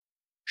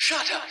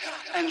Shut up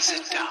and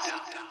sit down.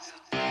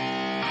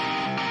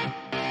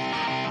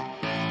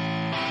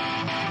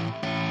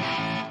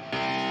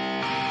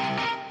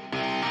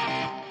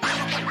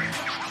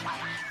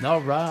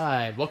 All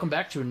right, welcome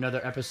back to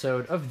another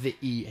episode of the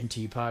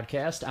E&T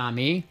podcast. I'm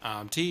E.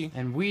 I'm T.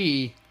 And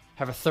we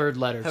have a third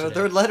letter today. Have a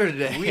third letter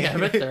today. We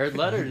have a third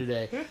letter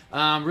today.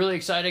 Really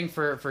exciting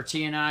for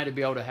T and I to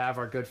be able to have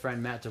our good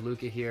friend Matt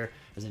DeLuca here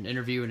as an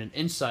interview and an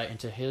insight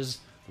into his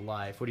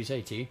life. What do you say,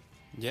 T?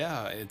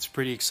 Yeah, it's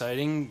pretty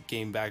exciting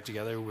getting back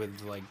together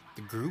with like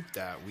the group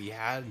that we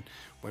had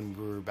when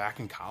we were back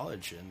in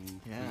college, and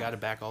we got it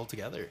back all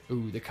together.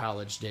 Ooh, the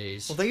college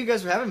days. Well, thank you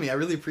guys for having me. I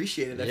really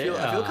appreciate it. I feel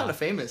Yeah. kind of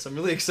famous. I'm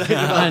really excited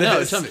about I know.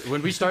 this. Tell me,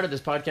 when we started this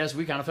podcast,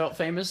 we kind of felt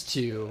famous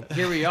too.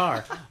 Here we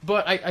are.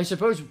 But I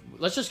suppose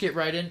let's just get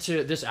right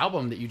into this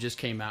album that you just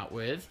came out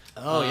with.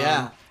 Oh,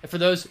 yeah. For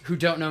those who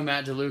don't know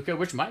Matt DeLuca,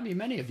 which might be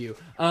many of you.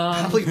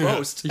 Probably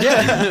most.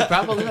 Yeah,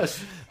 probably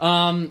most.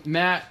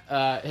 Matt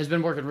has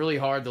been working really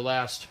hard the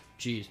last,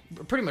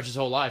 pretty much his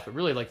whole life, but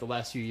really like the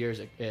last few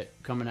years at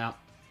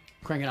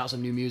cranking out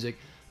some new music.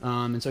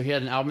 And so he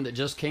had an album that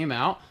just came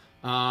out,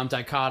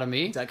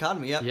 Dichotomy.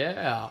 Dichotomy, yep.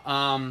 Yeah.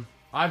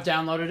 I've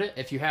downloaded it.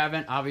 If you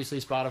haven't, obviously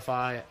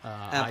Spotify,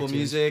 Apple iTunes.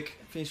 Music.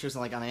 I'm pretty sure it's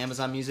like on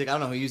Amazon Music. I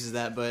don't know who uses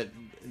that, but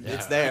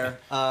it's there.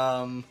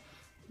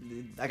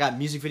 I got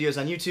music videos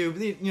on YouTube.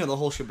 The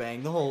whole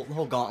shebang, the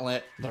whole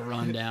gauntlet. The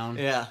rundown.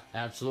 Yeah.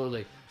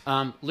 Absolutely.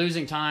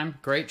 Losing Time,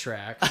 great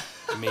track.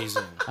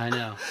 Amazing. I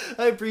know.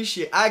 I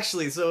appreciate.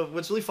 Actually, so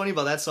what's really funny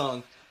about that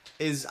song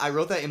is I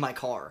wrote that in my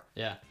car.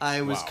 Yeah.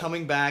 I was Wow.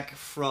 coming back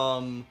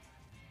from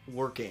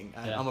working.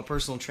 Yeah. I'm a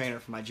personal trainer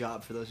for my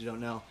job, for those who don't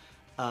know.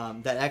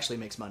 That actually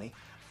makes money.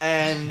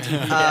 And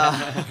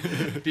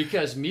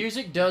Because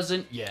music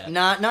doesn't yet.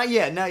 not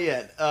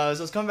yet. So I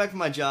was coming back from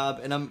my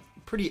job, and I'm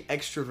pretty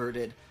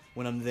extroverted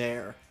when I'm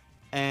there.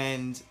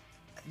 And,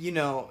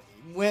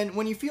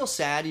 when you feel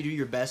sad, you do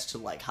your best to,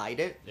 like, hide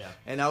it. Yeah.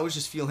 And I was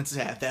just feeling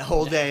sad that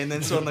whole day. And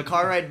then so on the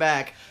car ride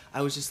back,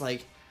 I was just,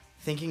 like,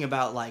 thinking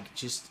about, like,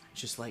 just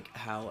like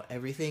how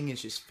everything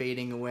is just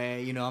fading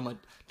away. I'm a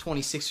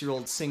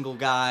 26-year-old single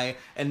guy,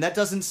 and that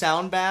doesn't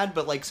sound bad,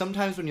 but like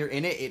sometimes when you're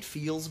in it, it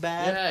feels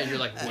bad. Yeah, you're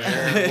like,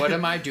 what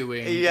am I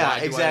doing? Yeah, Why do I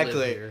live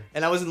exactly. here?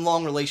 And I was in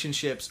long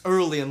relationships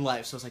early in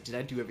life, so I was like, did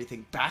I do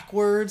everything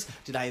backwards?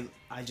 Did I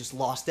just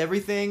lost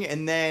everything?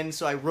 And then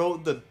so I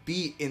wrote the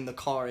beat in the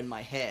car in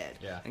my head,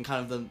 and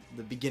kind of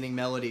the beginning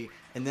melody,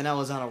 and then I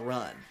was on a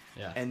run.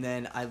 Yeah. And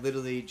then I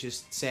literally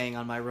just sang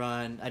on my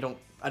run. I don't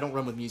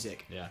run with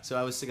music. Yeah. So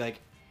I was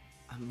like,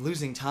 I'm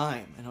losing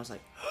time, and I was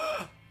like,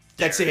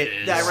 that's it. it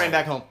is. I ran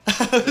back home.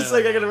 It's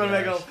like I gotta run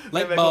back home.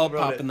 Light Ran back bulb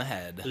home, wrote pop it. in the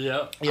head.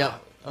 Yep. Yeah.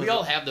 We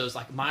all have those,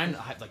 like mine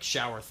have like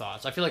shower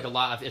thoughts. I feel like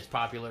it's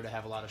popular to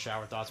have a lot of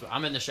shower thoughts, but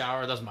I'm in the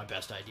shower, those are my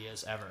best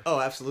ideas ever. Oh,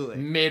 absolutely.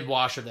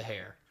 Mid-wash of the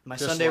hair. My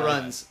Just Sunday like-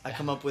 runs, I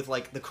come up with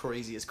like the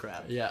craziest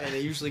crap. Yeah. And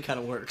it usually kind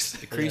of works.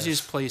 The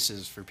craziest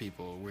places for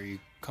people where you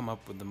come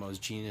up with the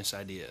most genius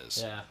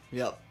ideas. Yeah.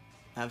 Yep.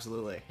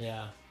 Absolutely.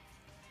 Yeah.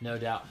 No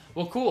doubt.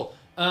 Well, cool.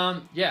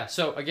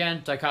 So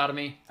again,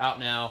 Dichotomy out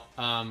now.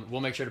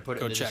 We'll make sure to put it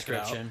Go in the check it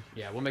out. description.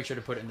 Yeah, we'll make sure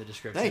to put it in the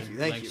description. Thank you.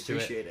 Links to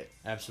Appreciate it.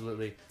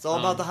 Absolutely. It's all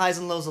about the highs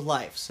and lows of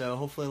life, so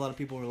hopefully a lot of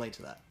people relate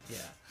to that. Yeah,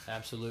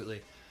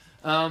 absolutely.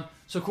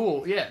 So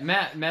cool. Yeah,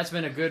 Matt's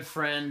been a good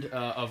friend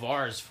of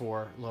ours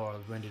for Lord.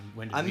 When did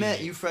I we met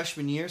meet? you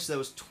freshman year, so that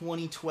was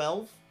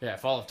 2012. Yeah,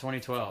 fall of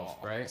 2012,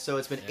 right? So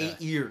it's been 8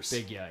 years.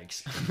 Big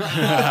yikes.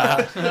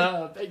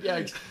 Big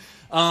yikes.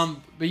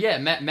 But yeah,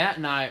 Matt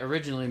and I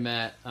originally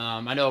met.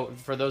 I know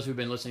for those who've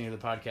been listening to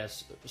the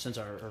podcast since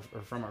or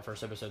from our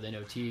first episode, they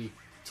know T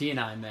and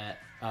I met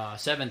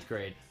 7th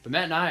grade. But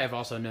Matt and I have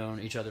also known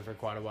each other for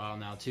quite a while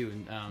now too,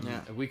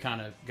 and we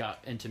kind of got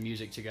into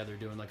music together,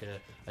 doing like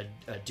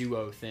a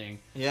duo thing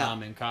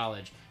in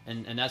college,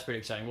 and that's pretty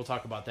exciting. We'll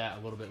talk about that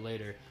a little bit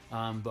later.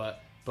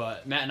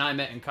 But Matt and I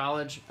met in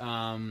college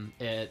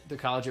at the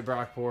college at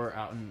Brockport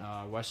out in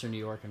Western New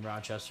York and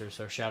Rochester.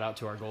 So shout out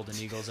to our Golden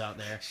Eagles out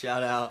there.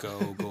 Shout out.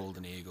 Go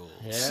Golden Eagles.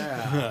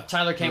 Yeah.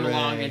 Tyler came Hooray.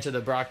 along into the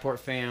Brockport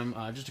fam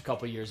just a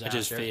couple years I after.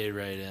 just faded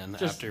right in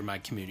after my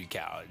community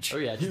college. Oh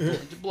yeah,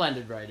 just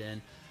blended right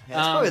in. Yeah,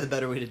 that's probably the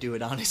better way to do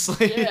it,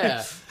 honestly.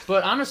 Yeah,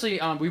 but honestly,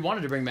 we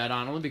wanted to bring Matt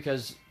on only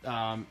because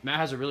Matt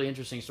has a really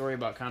interesting story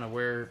about kind of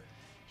where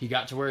he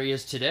got to where he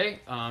is today,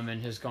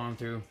 and has gone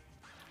through,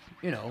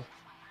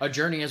 a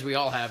journey as we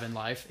all have in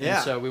life. Yeah.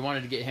 And so we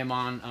wanted to get him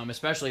on,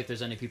 especially if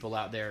there's any people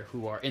out there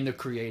who are in the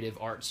creative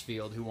arts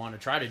field who want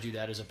to try to do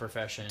that as a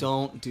profession.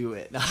 Don't do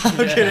it. No,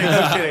 I'm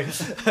kidding.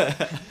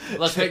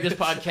 Let's make this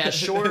podcast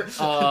short.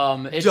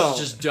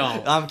 Just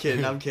don't. I'm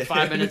kidding.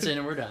 5 minutes in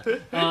and we're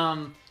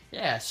done.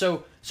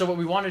 So what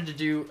we wanted to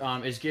do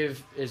is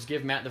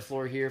give Matt the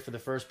floor here for the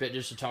first bit,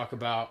 just to talk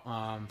about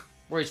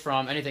where he's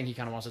from, anything he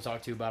kind of wants to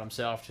talk to about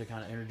himself, to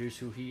kind of introduce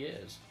who he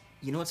is.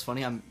 You know what's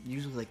funny? I'm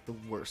usually like the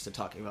worst at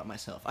talking about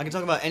myself. I can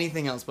talk about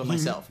anything else but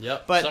myself.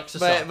 Yep. But Sucks to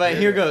suck. but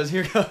here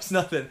goes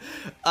nothing.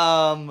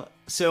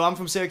 So I'm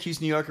from Syracuse,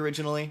 New York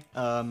originally.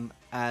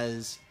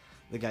 As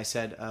the guy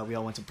said, we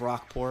all went to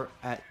Brockport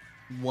at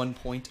one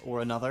point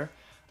or another.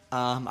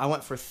 I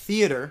went for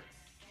theater.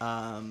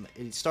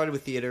 It started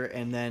with theater,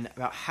 and then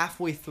about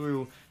halfway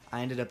through,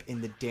 I ended up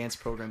in the dance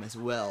program as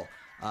well.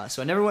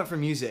 So I never went for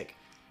music.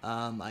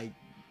 I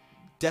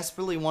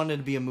desperately wanted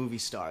to be a movie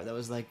star. That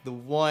was like the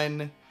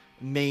one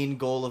main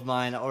goal of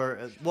mine. Or,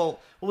 well,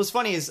 what was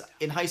funny is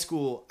in high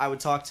school, I would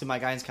talk to my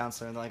guidance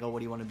counselor, and they're like, "Oh, what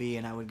do you want to be?"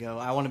 And I would go,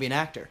 "I want to be an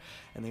actor."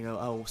 And they go,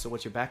 "Oh, so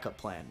what's your backup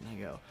plan?" And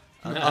I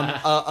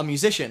go, a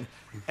musician.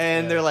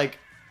 And they're like,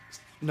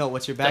 "No,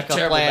 what's your backup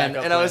terrible plan?"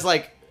 backup And I was plan.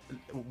 like,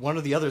 one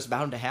or the other is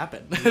bound to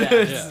happen,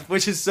 Yeah.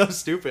 which is so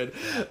stupid.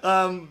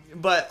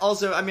 But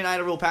also, I mean, I had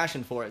a real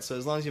passion for it. So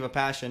as long as you have a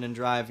passion and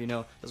drive, it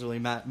doesn't really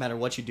matter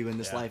what you do in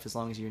this life, as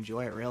long as you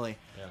enjoy it, really.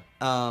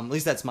 Yeah. At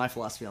least that's my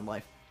philosophy on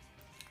life.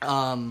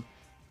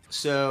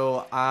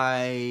 So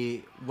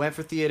I went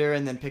for theater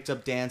and then picked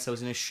up dance. I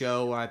was in a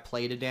show where I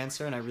played a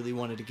dancer, and I really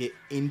wanted to get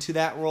into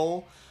that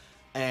role.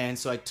 And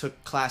so I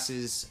took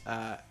classes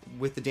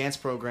with the dance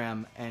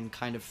program, and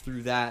kind of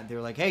through that, they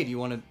were like, "Hey, do you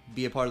want to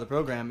be a part of the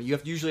program?" You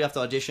usually have to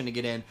audition to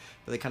get in,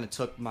 but they kind of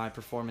took my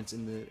performance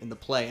in the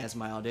play as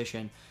my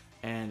audition,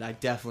 and I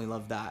definitely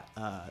loved that.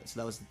 So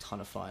that was a ton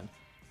of fun.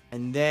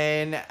 And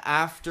then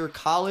after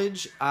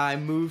college, I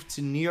moved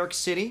to New York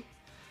City.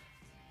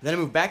 Then I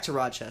moved back to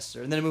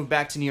Rochester, and then I moved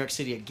back to New York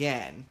City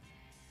again.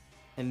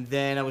 And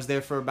then I was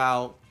there for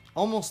about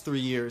almost 3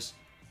 years.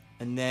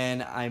 And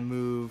then I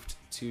moved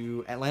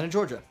to Atlanta,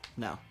 Georgia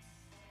now.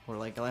 Or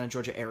like Atlanta,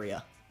 Georgia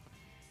area.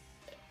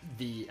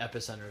 The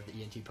epicenter of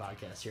the ENT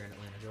podcast here in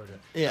Atlanta, Georgia.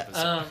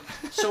 Yeah.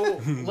 So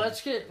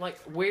let's get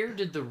where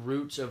did the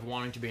roots of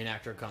wanting to be an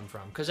actor come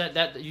from? Because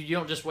that you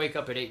don't just wake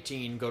up at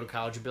 18, go to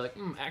college, and be like,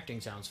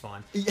 acting sounds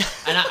fun. Yeah.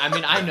 And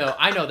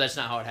I know that's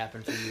not how it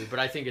happened for you, but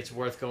I think it's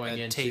worth going It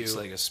into. takes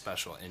like a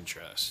special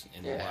interest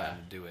in wanting to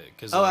do it.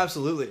 Cause, Oh, like,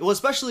 absolutely. Well,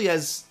 especially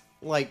as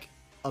like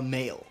a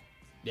male.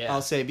 Yeah.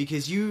 I'll say,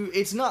 because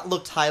it's not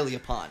looked highly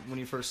upon when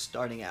you're first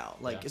starting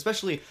out. Like, Yeah.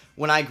 especially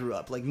when I grew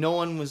up, like no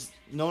one was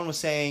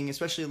saying,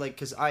 especially like,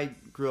 cause I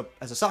grew up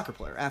as a soccer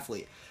player,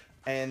 athlete.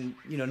 And,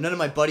 none of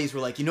my buddies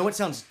were like, what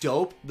sounds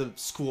dope? The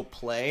school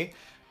play.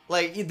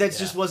 Like, that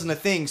just wasn't a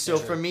thing. So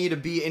Sure. for me to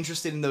be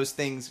interested in those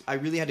things, I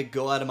really had to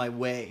go out of my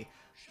way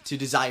to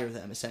desire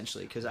them,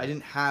 essentially. Cause I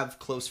didn't have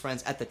close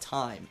friends at the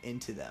time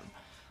into them.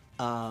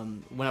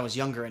 When I was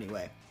younger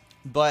anyway.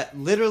 But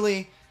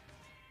literally,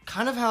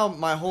 kind of how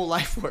my whole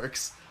life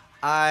works.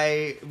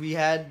 We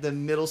had the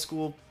middle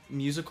school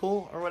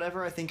musical or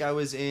whatever. I think I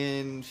was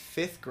in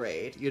 5th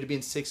grade. You had to be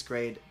in 6th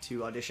grade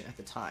to audition at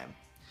the time.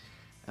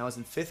 And I was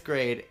in 5th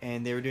grade,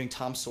 and they were doing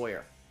Tom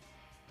Sawyer.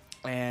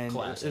 And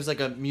Classic. it was like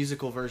a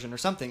musical version or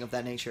something of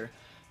that nature.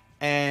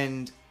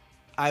 And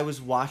I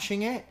was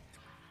watching it,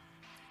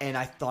 and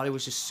I thought it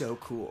was just so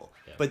cool.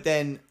 Yeah. But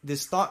then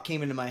this thought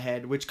came into my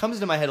head, which comes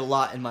into my head a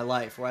lot in my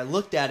life, where I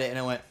looked at it and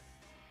I went,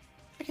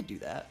 I could do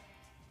that.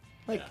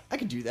 Like, Yeah. I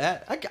could do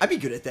that. I'd be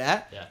good at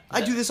that. Yeah.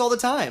 I do this all the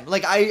time.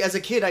 Like, as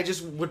a kid, I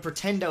just would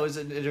pretend I was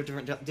in a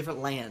different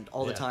land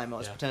all the Yeah, time. I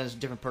was yeah. pretending I was a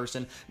different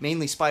person,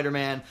 mainly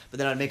Spider-Man, but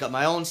then I'd make up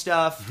my own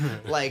stuff.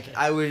 Like,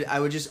 I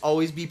would just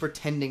always be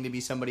pretending to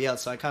be somebody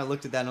else. So I kind of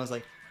looked at that and I was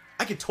like,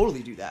 I could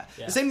totally do that.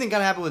 Yeah. The same thing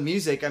kind of happened with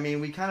music. I mean,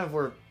 we kind of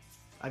were,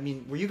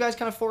 were you guys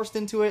kind of forced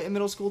into it in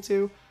middle school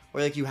too?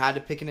 Where, like, you had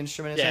to pick an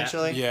instrument,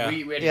 essentially? Yeah. We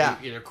had to Yeah.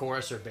 do either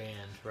chorus or band,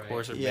 right?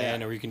 Chorus or Yeah.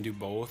 band, or you can do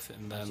both.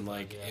 And then,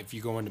 like, yeah. if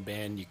you go into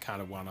band, you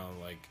kind of want to,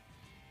 like,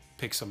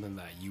 pick something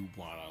that you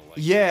want to, like...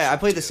 Yeah, I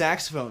played the do.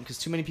 saxophone because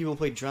too many people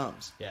played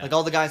drums. Yeah. Like,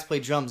 all the guys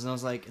played drums, and I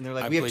was like, and they're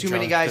like, I we have played too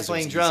many drums guys because it was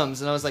playing easy.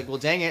 drums, and I was like, well,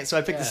 dang it, so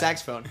I picked the Yeah.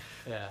 saxophone.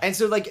 Yeah. And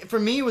so, like, for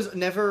me, I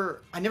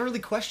never really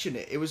questioned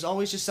it. It was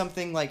always just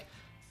something like,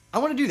 I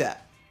want to do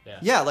that.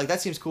 Yeah. Like,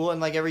 that seems cool.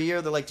 And, like, every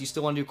year, they're like, do you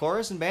still want to do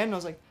chorus and band? And I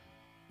was like,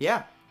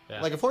 yeah.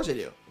 Yeah. Like, of course I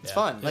do. It's Yeah.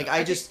 fun. Yeah.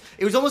 Like,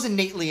 it was almost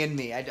innately in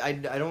me.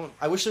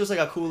 I wish there was, like,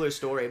 a cooler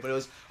story, but it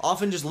was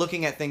often just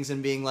looking at things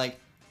and being like,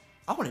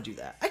 I want to do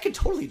that. I could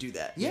totally do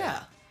that.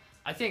 Yeah.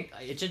 I think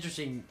it's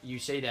interesting you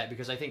say that,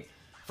 because I think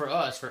for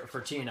us, for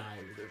T and I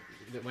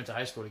that went to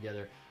high school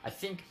together, I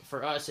think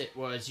for us it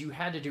was you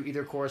had to do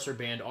either chorus or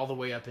band all the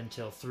way up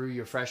until through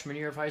your freshman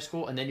year of high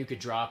school, and then you could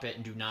drop it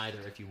and do neither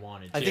if you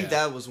wanted to. I think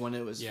that was when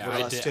it was Yeah, for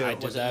I us, did- too. I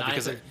did was it that ninth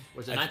because or,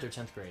 was it I- 9th or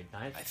 10th grade?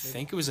 9th? I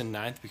think it was in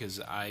 9th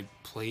because I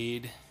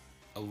played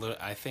a little.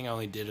 I think I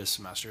only did a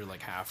semester,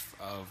 like half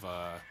of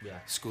Yeah.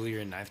 school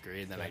year in 9th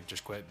grade. Then I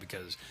just quit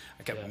because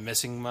I kept Yeah.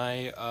 missing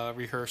my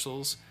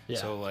rehearsals. Yeah.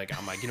 So like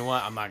I'm like, you know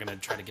what? I'm not gonna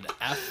try to get an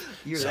F.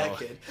 You're so that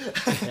kid.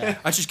 Yeah.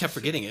 I just kept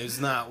forgetting it. It's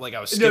not like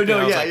I was No, skipping. no,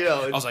 I was yeah, like, you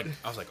know,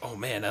 I was like, oh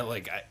man, I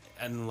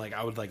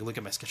would like look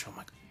at my schedule. I'm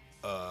like,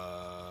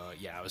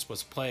 yeah, I was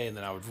supposed to play, and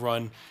then I would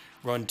run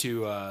to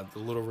the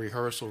little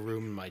rehearsal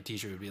room, and my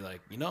teacher would be like,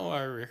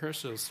 our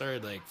rehearsal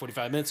started like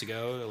 45 minutes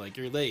ago. Like,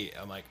 you're late.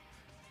 I'm like,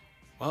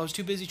 well, I was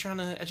too busy trying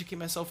to educate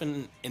myself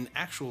in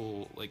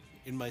actual, like,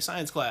 in my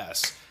science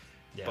class.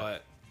 Yeah.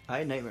 But I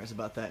had nightmares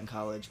about that in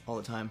college all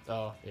the time.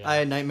 Oh, yeah. I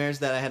had nightmares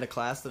that I had a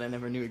class that I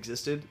never knew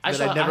existed, I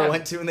that I never have-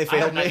 went to, and they I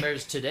failed have me.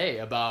 nightmares today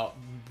about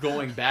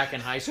going back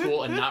in high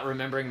school and not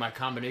remembering my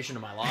combination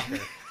of my locker.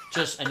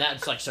 And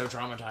that's like so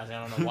traumatizing.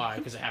 I don't know why,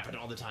 because it happened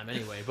all the time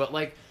anyway. But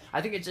like,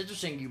 I think it's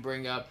interesting you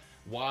bring up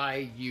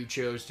why you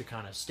chose to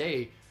kind of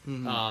stay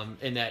in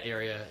that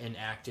area in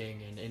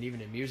acting and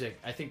even in music.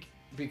 I think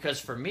because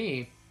for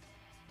me,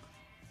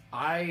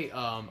 I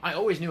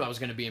always knew I was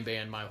going to be in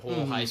band my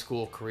whole high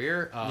school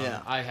career.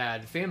 I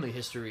had family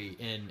history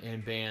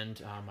in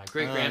band. My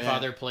great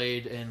grandfather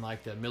played in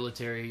like the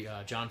military,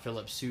 John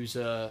Philip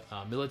Sousa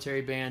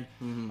military band.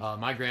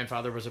 My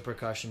grandfather was a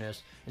percussionist,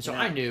 and so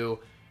I knew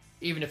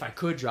even if I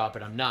could drop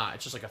it, I'm not.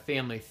 It's just like a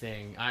family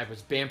thing. I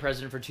was band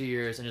president for 2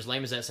 years, and as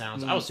lame as that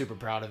sounds, I was super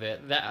proud of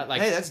it. That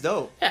like, hey, that's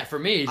dope. Yeah, for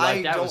me,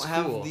 like that was cool.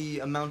 I don't have the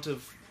amount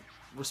of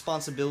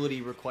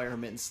responsibility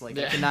requirements. Like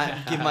I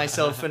cannot give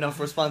myself enough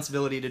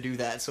responsibility to do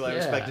that. So I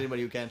respect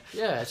anybody who can.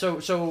 Yeah.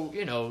 So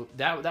you know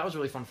that was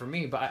really fun for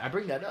me. But I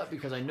bring that up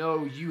because I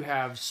know you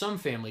have some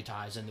family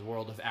ties in the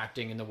world of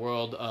acting, in the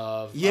world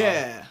of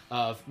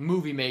of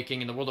movie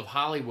making, in the world of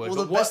Hollywood.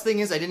 Well, the best thing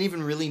is I didn't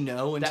even really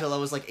know until I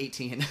was like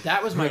 18.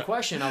 That was my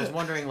question. I was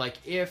wondering like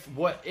if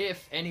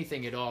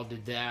anything at all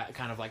did that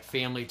kind of like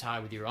family tie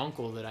with your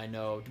uncle that I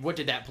know, what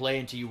did that play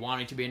into you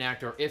wanting to be an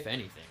actor, if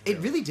anything? Really?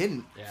 It really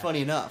didn't. Yeah.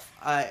 Funny enough.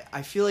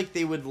 I feel like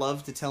they would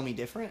love to tell me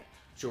different.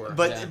 Sure.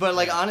 But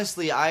like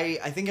honestly, I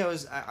think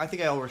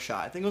I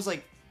overshot. I think it was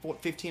like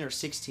 15 or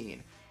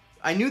 16.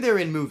 I knew they were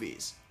in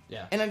movies.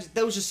 Yeah. And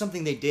that was just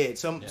something they did.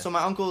 So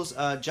my uncles,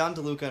 John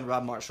DeLuca and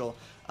Rob Marshall,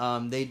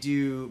 they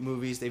do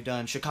movies. They've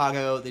done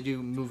Chicago. They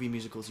do movie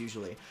musicals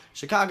usually.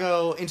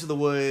 Chicago, Into the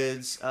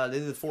Woods. They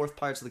did the Fourth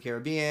Pirates of the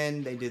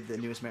Caribbean. They did the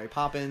newest Mary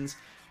Poppins.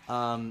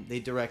 They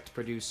direct,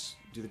 produce,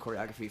 do the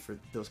choreography for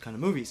those kind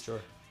of movies.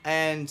 Sure.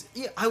 And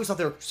yeah, I always thought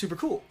they were super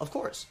cool, of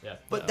course. Yeah.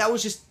 But that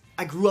was just,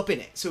 I grew up in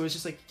it. So it was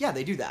just like, yeah,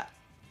 they do that.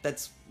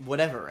 That's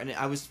whatever. And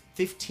I was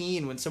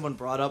 15 when someone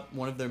brought up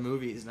one of their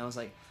movies. And I was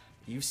like,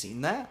 you've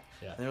seen that?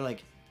 Yeah. And they're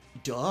like,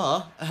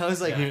 duh. And I was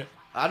like,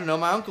 I don't know,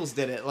 my uncles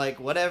did it. Like,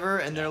 whatever.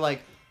 And they're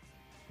like,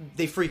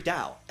 they freaked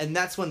out. And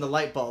that's when the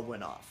light bulb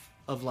went off.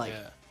 Of like,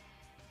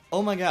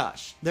 oh my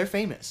gosh, they're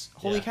famous.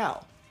 Holy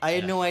cow. I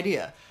had no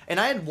idea. And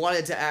I had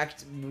wanted to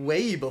act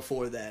way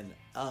before then.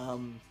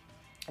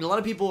 And a lot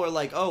of people are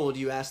like, oh, well, do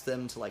you ask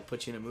them to, like,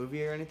 put you in a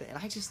movie or anything? And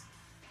I just,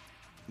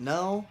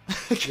 no.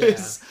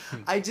 Because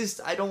I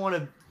don't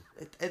want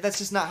to, that's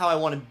just not how I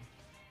want to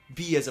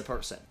be as a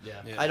person.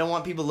 Yeah. I don't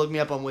want people to look me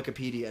up on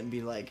Wikipedia and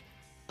be like,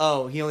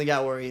 oh, he only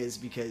got where he is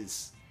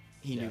because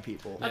he knew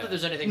people. Not that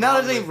there's anything Not wrong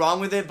that there's anything with... wrong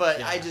with it,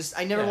 but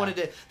I never wanted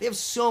to, they have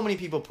so many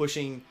people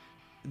pushing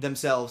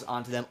themselves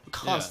onto them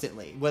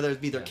constantly, whether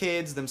it be their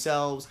kids,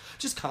 themselves,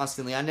 just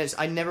constantly.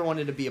 I never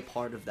wanted to be a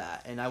part of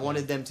that, and I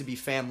wanted them to be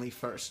family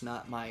first,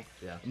 not my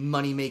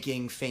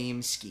money-making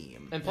fame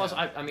scheme. And plus,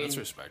 I mean... That's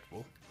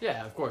respectable.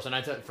 Yeah, of course. And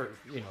I thought for,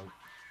 you know,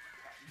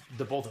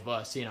 the both of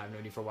us, T and I have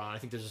known you for a while, and I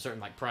think there's a certain,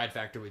 like, pride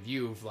factor with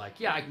you of,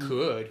 like, I could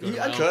go to my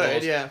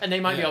uncles, and they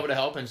might be able to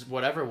help in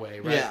whatever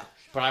way, right? Yeah.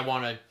 But I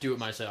want to do it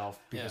myself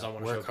because I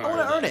want to show. I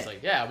want to earn it.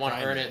 Like, I want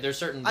to earn it. There's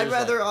certain. I'd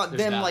rather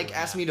them like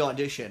ask me to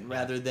audition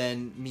rather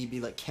than me be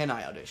like, can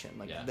I audition?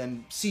 Like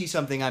them see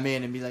something I'm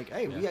in and be like,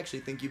 hey, we actually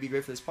think you'd be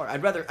great for this part.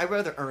 I'd rather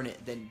earn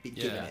it than be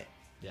given it.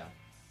 Yeah,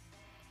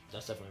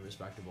 that's definitely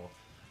respectable,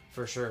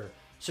 for sure.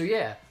 So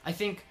yeah, I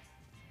think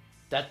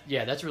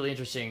that's really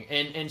interesting.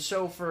 And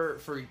so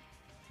for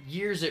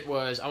years it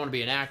was I want to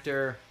be an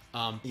actor.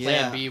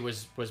 Plan B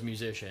was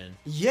musician.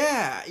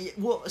 Yeah.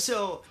 Well,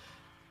 so.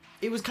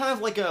 It was kind of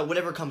like a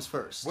whatever comes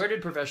first. Where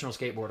did professional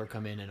skateboarder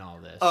come in all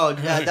this? Oh,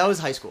 that was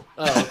high school.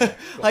 Oh, okay,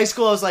 cool. High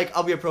school, I was like,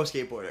 I'll be a pro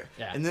skateboarder.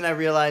 Yeah. And then I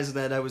realized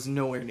that I was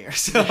nowhere near.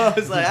 So I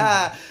was like,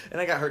 and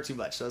I got hurt too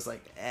much. So I was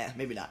like,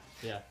 maybe not.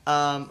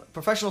 Yeah.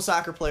 Professional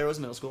soccer player was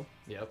middle school.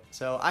 Yep.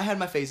 So I had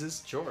my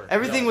phases. Sure.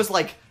 Everything was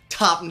like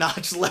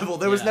top-notch level.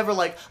 There was never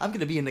like, I'm going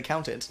to be an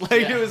accountant.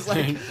 Like, it was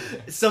like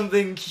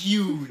something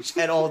huge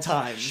at all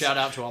times. Shout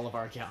out to all of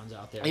our accountants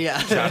out there. Yeah.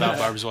 Shout out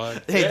Barb's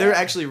wife. Hey, they're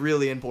actually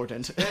really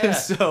important. Yeah.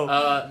 So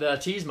the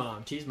T's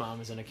mom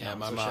is an accountant. Yeah,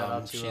 my so mom, shout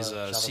out to, she's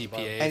a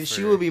CPA. And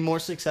she will be more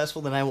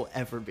successful than I will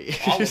ever be.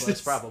 All of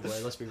us, probably.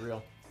 Let's be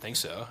real. Think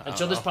so.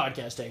 Until this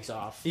podcast takes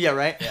off. Yeah,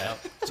 right? Yeah.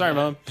 Sorry,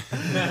 Mom.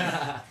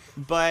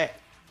 But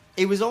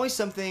it was always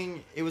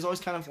something, it was always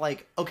kind of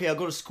like, okay, I'll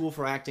go to school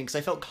for acting because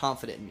I felt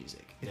confident in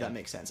music, if that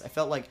makes sense. I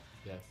felt like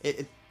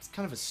it's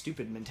kind of a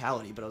stupid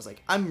mentality, but I was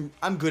like, I'm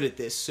good at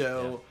this,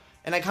 so...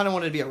 And I kind of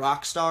wanted to be a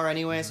rock star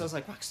anyway, so I was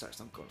like, rock stars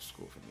don't go to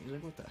school for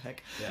music, what the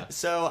heck? Yeah.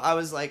 So I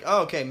was like,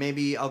 oh, okay,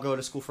 maybe I'll go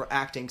to school for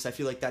acting because I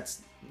feel like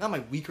that's not my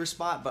weaker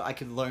spot, but I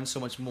could learn so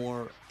much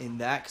more in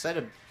that because I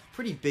had a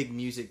pretty big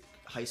music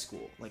high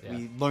school. Like,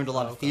 we learned a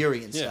lot of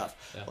theory and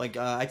stuff. Yeah. Like,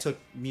 I took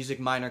music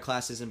minor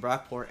classes in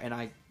Brockport, and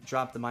I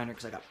dropped the minor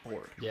because I got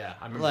bored. Yeah,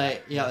 I remember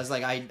like, that. Yeah, I was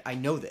like, I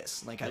know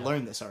this. Like, I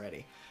learned this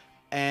already.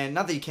 And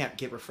not that you can't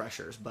get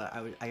refreshers, but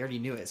I already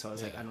knew it, so I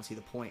was like, I don't see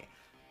the point.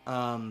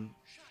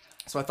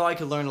 So I thought I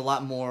could learn a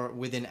lot more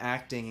within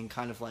acting, and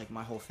kind of like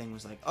my whole thing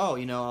was like, oh,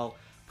 you know, I'll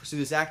pursue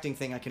this acting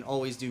thing. I can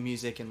always do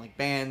music and like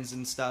bands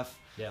and stuff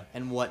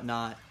and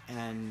whatnot.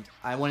 And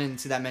I went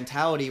into that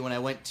mentality when I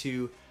went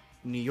to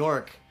New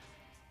York.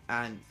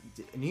 And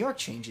New York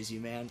changes you,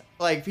 man.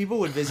 Like, people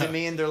would visit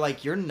me and they're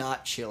like, "You're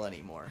not chill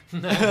anymore."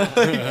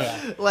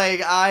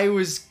 Like, I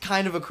was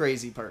kind of a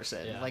crazy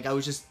person. Yeah. Like, I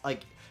was just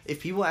like, if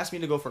people asked me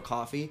to go for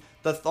coffee,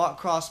 the thought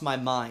crossed my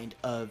mind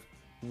of,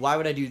 why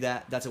would I do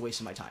that? That's a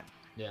waste of my time.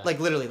 Yeah. Like,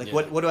 literally, like,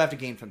 Yeah. what do I have to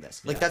gain from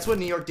this? Like, Yeah. that's what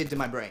New York did to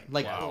my brain.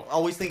 Like, Wow.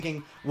 always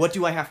thinking, what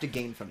do I have to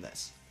gain from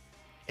this?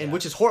 And Yeah.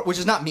 which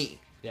is not me.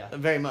 Yeah.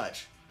 Very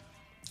much.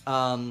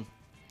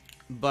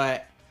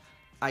 But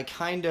I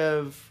kind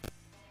of,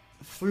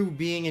 through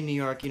being in New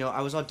York, you know,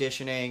 I was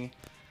auditioning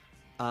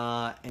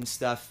and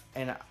stuff,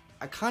 and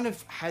I kind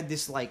of had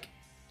this, like,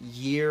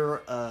 year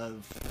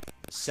of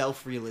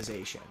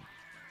self-realization.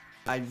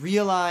 I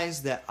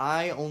realized that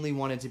I only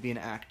wanted to be an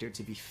actor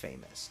to be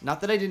famous.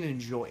 Not that I didn't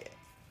enjoy it,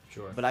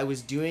 Sure. but I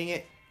was doing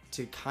it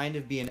to kind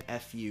of be an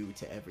FU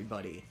to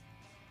everybody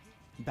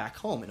back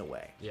home in a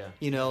way. Yeah.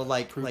 You know,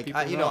 like Prove like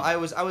people I, you know,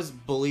 wrong. I was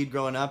bullied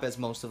growing up, as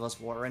most of us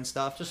were and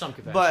stuff. To some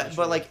capacity, But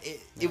sure. like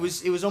it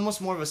was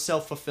almost more of a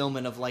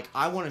self-fulfillment of like,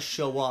 I want to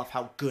show off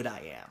how good I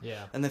am.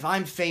 Yeah. And if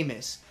I'm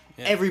famous,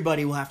 Yeah.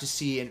 everybody will have to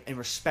see and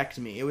respect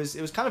me. It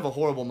was kind of a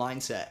horrible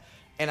mindset.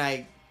 And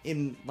I,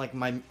 in like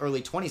my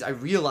early 20s, I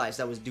realized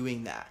I was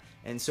doing that.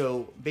 And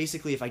so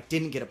basically, if I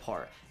didn't get a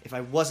part, if I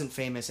wasn't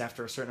famous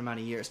after a certain amount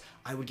of years,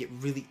 I would get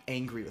really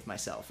angry with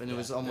myself, and it Yeah,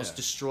 was almost yeah.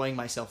 destroying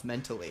myself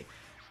mentally.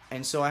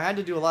 And so I had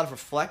to do a lot of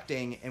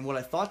reflecting, and what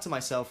I thought to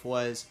myself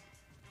was,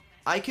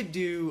 I could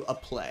do a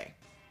play,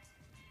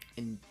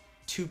 and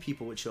 2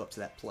 people would show up to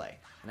that play,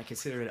 and I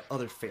consider it an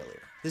utter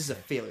failure. This is a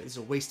failure. This is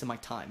a waste of my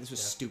time. This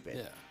was stupid.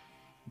 Yeah.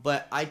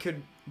 But I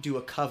could do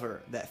a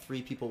cover that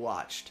 3 people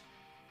watched,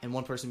 and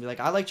one person would be like,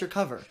 "I liked your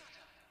cover,"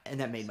 and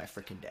that made my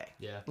freaking day.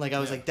 Yeah. Like, I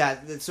was Yeah. like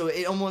that. So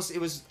it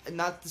was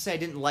not to say I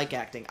didn't like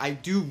acting. I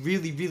do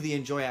really, really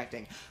enjoy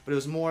acting, but it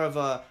was more of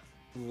a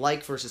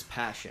like versus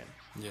passion.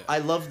 Yeah. I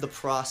loved the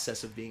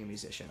process of being a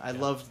musician. I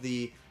loved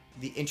the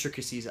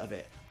intricacies of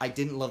it. I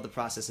didn't love the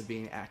process of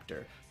being an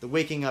actor. The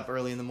waking up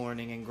early in the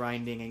morning and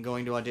grinding and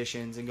going to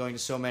auditions and going to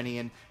so many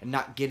and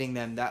not getting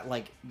them,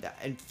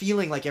 and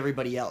feeling like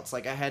everybody else.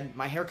 Like,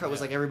 my haircut was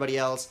Yeah. like everybody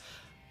else.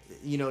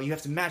 You know, you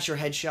have to match your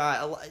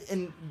headshot,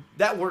 and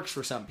that works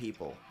for some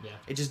people. Yeah.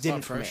 It just It's a lot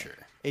didn't of for me. pressure.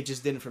 It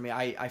just didn't for me.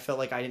 I felt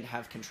like I didn't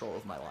have control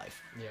of my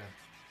life. Yeah.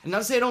 And not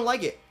to say I don't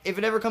like it. If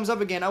it ever comes up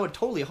again, I would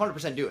totally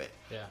 100% do it.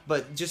 Yeah.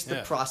 But just the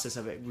Yeah. process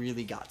of it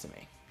really got to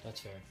me.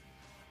 That's fair.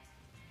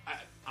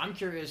 I'm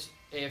curious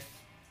if,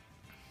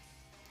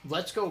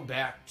 let's go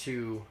back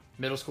to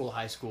middle school,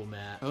 high school,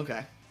 Matt,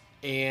 Okay.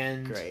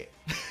 and Great.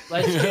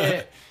 let's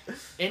get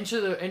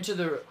into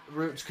the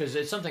roots, because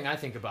it's something I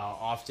think about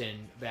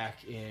often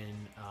back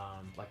in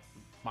like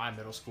my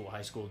middle school,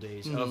 high school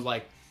days, of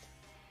like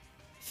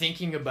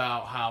thinking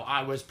about how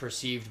I was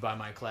perceived by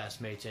my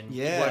classmates and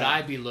Yeah. what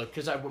I'd be looked,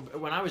 because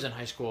when I was in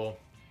high school,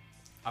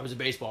 I was a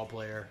baseball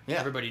player. Yeah.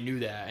 Everybody knew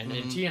that,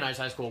 and T and I's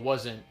high school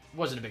wasn't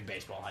a big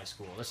baseball high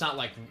school. It's not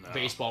like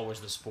baseball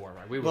was the sport,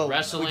 right? We were Well,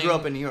 wresling. we grew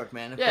up in New York,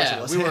 man. Of course Yeah,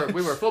 it was.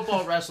 we were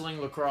football,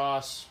 wrestling,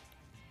 lacrosse.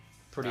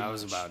 Pretty That much,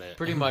 was about it.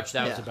 Pretty much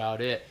that was Yeah.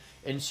 about it.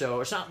 And so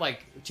it's not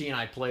like T and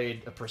I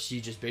played a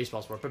prestigious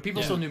baseball sport, but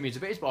people still knew me as a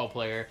baseball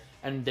player,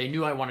 and they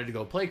knew I wanted to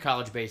go play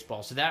college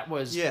baseball. So that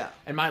was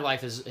And my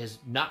life has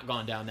not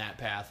gone down that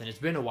path, and it's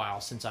been a while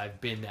since I've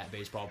been that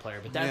baseball player.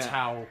 But that's Yeah.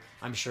 how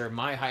I'm sure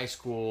my high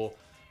school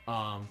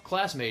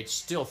classmates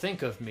still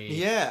think of me.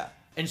 Yeah.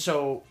 And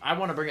so I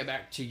want to bring it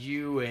back to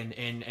you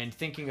and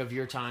thinking of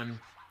your time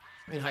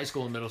in high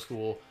school and middle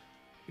school.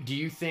 Do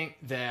you think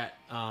that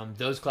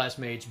those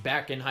classmates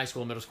back in high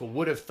school and middle school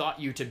would have thought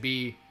you to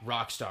be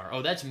rock star?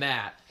 Oh, that's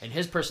Matt, and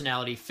his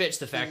personality fits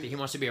the fact that he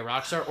wants to be a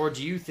rock star. Or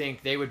do you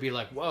think they would be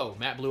like, "Whoa,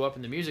 Matt blew up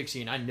in the music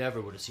scene. I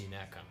never would have seen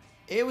that coming."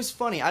 It was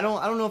funny. I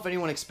don't know if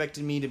anyone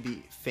expected me to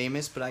be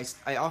famous, but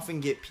I often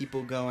get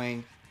people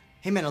going,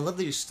 "Hey man, I love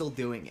that you're still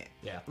doing it."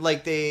 Yeah.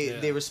 Like they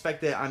Yeah.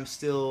 respect that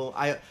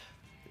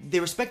they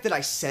respect that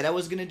I said I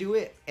was gonna do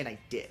it, and I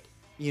did.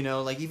 You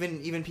know, like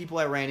even people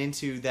I ran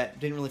into that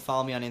didn't really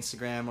follow me on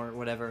Instagram or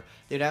whatever,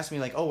 they'd ask me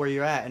like, "Oh, where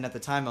you're at?" And at the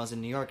time I was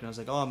in New York, and I was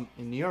like, "Oh, I'm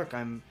in New York.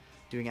 I'm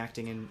doing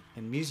acting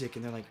and music."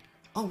 And they're like,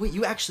 "Oh, wait,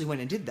 you actually went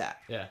and did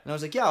that?" Yeah. And I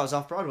was like, "Yeah, I was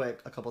off Broadway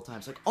a couple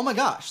times." Like, "Oh my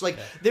gosh!" Like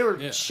Yeah. they were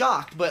Yeah.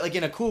 shocked, but like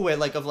in a cool way,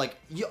 like "Oh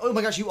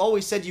my gosh, you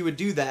always said you would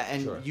do that,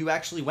 and Sure. you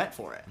actually went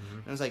for it."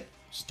 And I was like,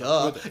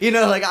 "Duh," with it. you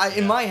know, like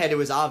in Yeah. my head it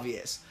was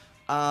obvious.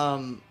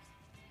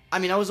 I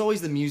mean, I was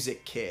always the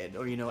music kid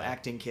or, you know,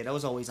 acting kid. I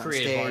was always on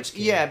Creative arts stage.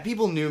 kid. Yeah,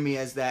 people knew me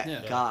as that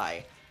Yeah.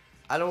 guy.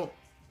 I don't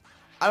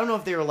know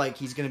if they were like,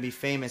 he's going to be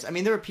famous. I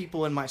mean, there were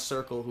people in my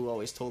circle who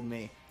always told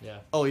me, Yeah.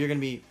 "Oh, you're going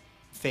to be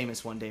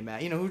famous one day,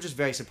 Matt." You know, who were just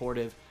very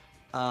supportive.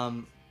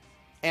 And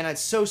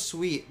it's so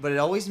sweet, but it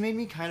always made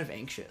me kind of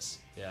anxious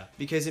Yeah.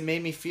 because it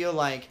made me feel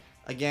like,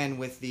 again,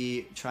 with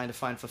the trying to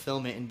find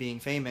fulfillment in being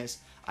famous,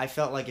 I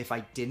felt like if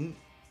I didn't,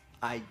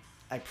 I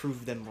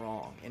proved them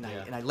wrong, and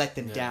Yeah. I let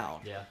them Yeah.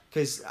 down. Yeah.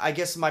 Because I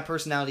guess my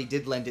personality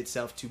did lend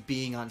itself to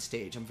being on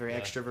stage. I'm very Yeah.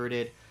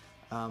 extroverted.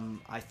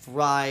 I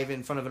thrive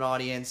in front of an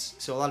audience.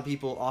 So a lot of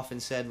people often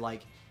said,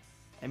 like,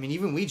 I mean,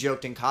 even we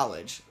joked in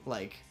college,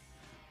 like,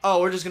 oh,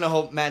 we're just gonna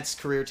hope Matt's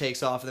career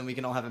takes off and then we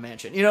can all have a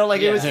mansion. You know,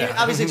 like it was Yeah.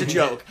 obviously it's a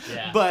joke.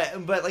 Yeah.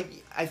 But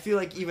like I feel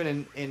like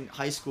even in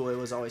high school it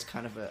was always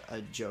kind of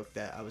a joke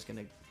that I was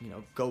gonna, you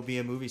know, go be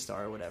a movie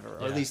star or whatever.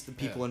 Or at Yeah. least the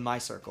people in my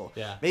circle.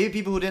 Yeah. Maybe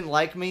people who didn't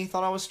like me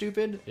thought I was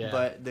stupid, Yeah.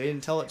 but they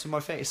didn't tell it to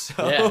my face.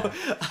 So Yeah.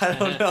 I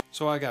don't know.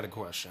 So I got a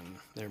question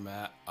there,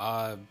 Matt.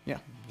 Yeah.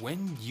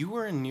 When you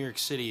were in New York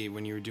City,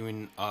 when you were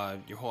doing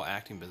your whole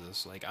acting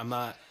business, like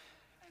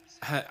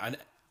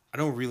I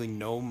don't really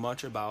know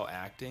much about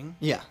acting.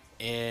 Yeah.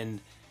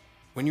 And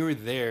when you were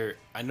there,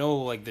 I know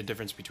like the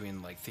difference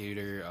between like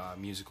theater,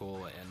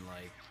 musical, and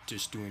like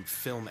just doing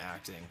film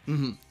acting.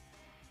 Mm-hmm.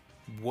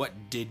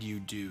 What did you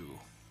do,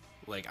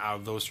 like out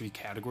of those 3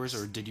 categories,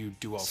 or did you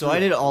do all? So 3? I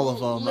did all of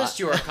them. List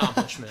your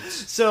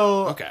accomplishments.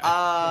 So, Okay.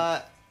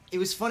 it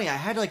was funny. I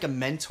had like a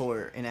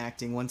mentor in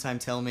acting one time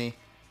tell me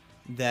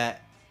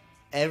that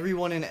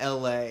everyone in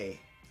LA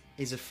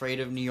is afraid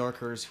of New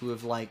Yorkers who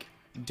have like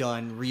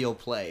done real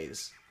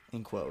plays,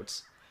 in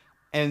quotes.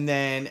 And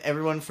then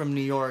everyone from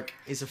New York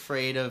is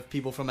afraid of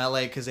people from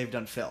LA because they've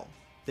done film.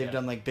 They've Yeah.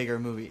 done like bigger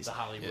movies. The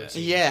Hollywood Yeah.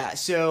 scene. Yeah.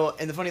 So,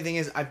 and the funny thing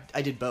is,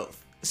 I did both.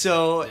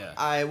 So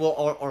Yeah.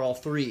 or all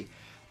 3.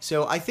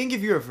 So I think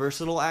if you're a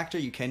versatile actor,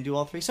 you can do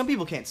all 3. Some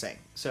people can't sing,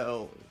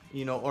 so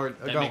you know, or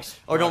That don't makes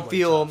or don't Broadway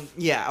feel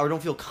tough. or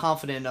don't feel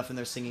confident enough in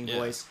their singing Yeah.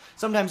 voice.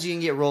 Sometimes you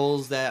can get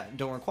roles that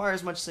don't require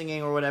as much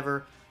singing or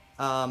whatever.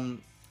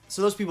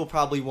 So those people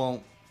probably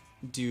won't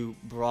do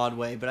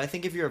Broadway. But I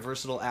think if you're a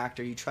versatile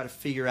actor, you try to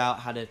figure out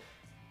how to,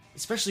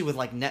 especially with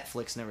like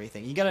Netflix and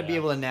everything, you got to be Yeah.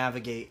 able to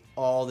navigate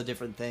all the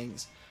different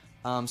things.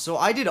 So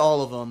I did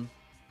all of them.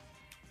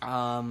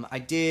 I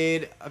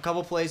did a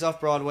couple plays off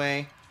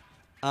Broadway.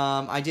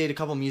 I did a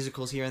couple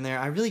musicals here and there.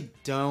 I really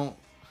don't.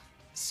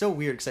 It's so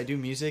weird because I do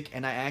music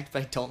and I act,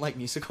 but I don't like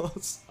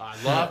musicals. I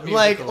love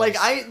Like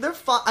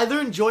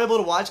they're enjoyable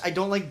to watch. I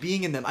don't like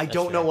being in them. I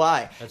don't know fair.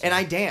 why. That's And fair.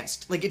 I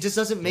danced. Like it just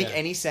doesn't make Yeah.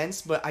 any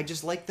sense. But I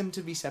just like them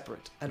to be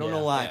separate. I don't Yeah.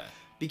 know why. Yeah.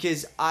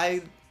 Because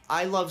I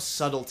love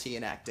subtlety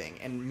in acting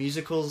and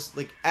musicals.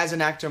 Like as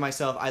an actor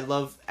myself, I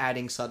love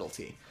adding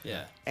subtlety.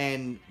 Yeah.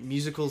 And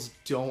musicals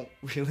don't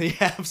really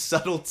have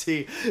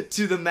subtlety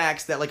to the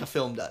max that like a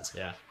film does.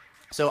 Yeah.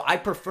 So I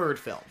preferred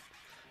film,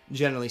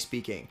 generally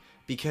speaking,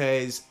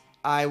 because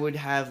I would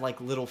have like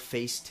little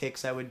face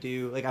ticks I would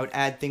do. Like I would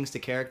add things to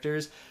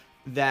characters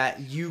that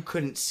you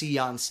couldn't see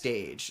on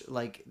stage.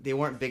 Like they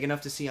weren't big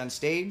enough to see on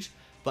stage,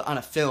 but on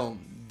a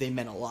film they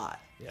meant a lot.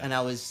 Yeah.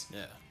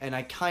 And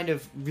I kind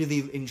of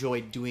really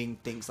enjoyed doing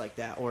things like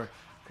that, or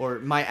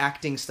my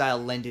acting style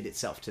lended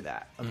itself to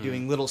that, of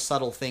doing little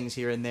subtle things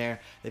here and there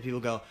that people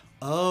go,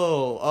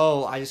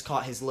 oh, I just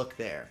caught his look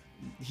there.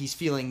 He's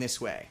feeling this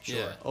way.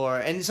 Sure.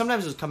 And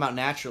sometimes it would come out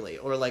naturally,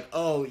 or like,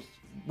 oh,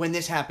 when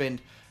this happened,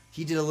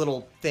 he did a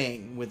little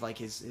thing with like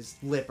his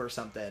lip or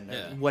something, or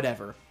Yeah.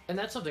 whatever. And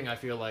that's something I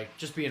feel like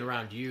just being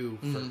around you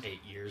for Mm-hmm. 8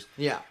 years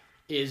Yeah.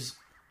 is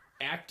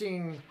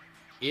acting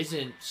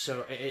isn't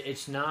so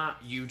it's not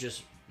you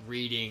just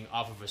reading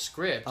off of a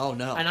script. Oh,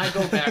 no. And I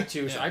go back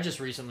to so I just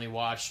recently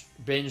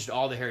binged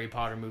all the Harry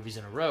Potter movies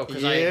in a row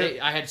because Yeah.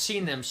 I had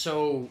seen them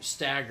so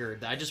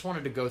staggered that I just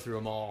wanted to go through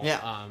them all.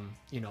 Yeah.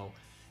 You know.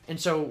 And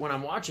so when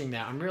I'm watching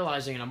that, I'm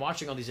realizing, and I'm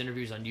watching all these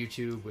interviews on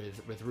YouTube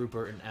with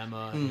Rupert and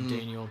Emma and Mm-hmm.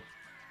 Daniel,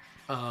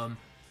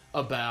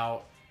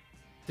 about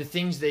the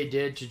things they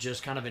did to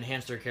just kind of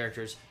enhance their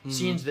characters,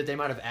 scenes that they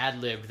might have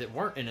ad-libbed that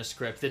weren't in a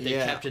script that they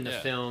Yeah. kept in the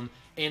Yeah. film,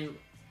 and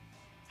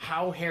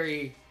how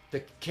the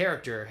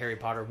character Harry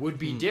Potter would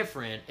be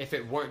different if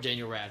it weren't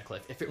Daniel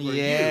Radcliffe, if it were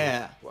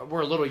Yeah. you.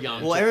 We're a little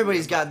young. Well, to-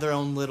 everybody's got their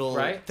own little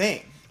Right?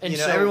 thing. And you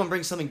know, so- everyone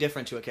brings something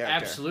different to a character.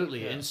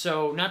 Absolutely, and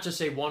so not to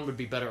say one would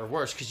be better or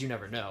worse because you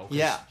never know. 'Cause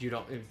Yeah. you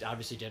don't.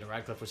 Obviously, Daniel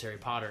Radcliffe was Harry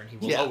Potter, and he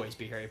will Yeah. always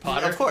be Harry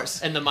Potter, Of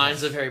course. in the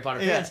minds of Harry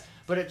Potter Yeah. fans.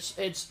 But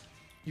it's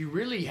you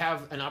really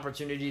have an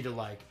opportunity to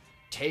like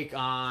take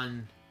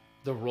on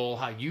the role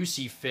how you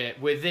see fit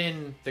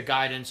within the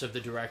guidance of the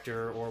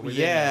director or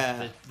within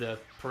Yeah. the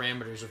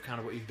parameters of kind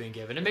of what you've been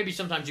given, and maybe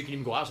sometimes you can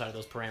even go outside of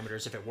those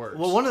parameters if it works.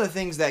 Well, one of the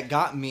things that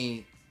got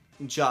me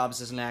jobs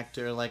as an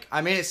actor, like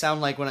I made it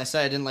sound like when I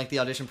said I didn't like the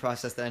audition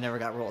process that I never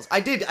got roles. I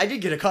did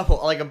get a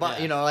couple, like Yeah.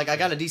 you know, like I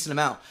got a decent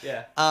amount.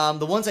 Yeah.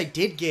 The ones I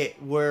did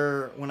get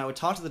were when I would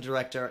talk to the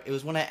director. It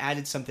was when I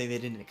added something they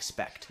didn't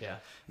expect. Yeah.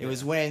 It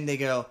was when they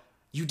go,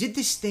 "You did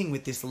this thing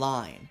with this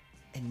line,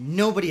 and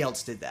nobody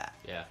else did that."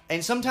 Yeah.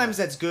 And sometimes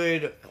that's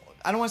good.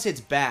 I don't want to say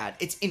it's bad.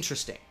 It's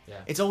interesting. Yeah.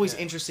 It's always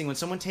interesting when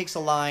someone takes a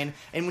line,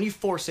 and when you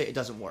force it, it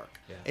doesn't work.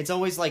 Yeah. It's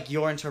always like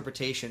your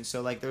interpretation.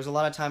 So like, there's a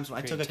lot of times when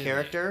I took a Creativity.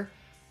 character.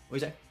 What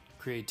was that?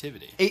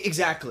 Creativity.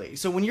 Exactly.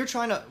 So when you're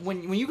trying to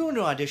when you go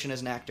into an audition as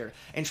an actor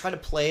and try to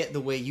play it the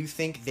way you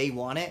think they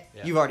want it,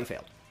 Yeah. you've already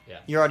failed. Yeah.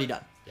 You're already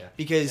done. Yeah.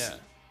 Because Yeah.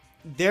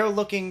 they're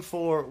looking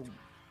for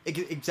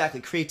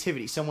exactly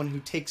creativity, someone who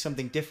takes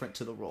something different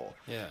to the role.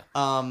 Yeah.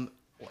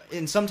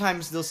 And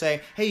sometimes they'll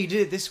say, "Hey, you did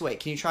it this way.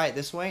 Can you try it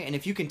this way?" And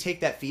if you can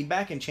take that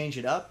feedback and change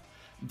it up,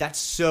 that's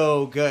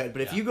so good.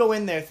 But if Yeah. you go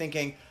in there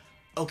thinking,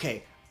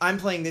 "Okay, I'm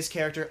playing this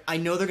character. I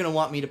know they're going to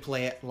want me to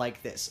play it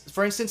like this."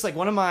 For instance, like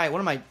one of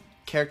my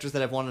characters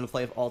that I've wanted to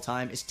play of all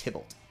time is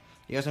Tybalt.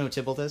 You guys know who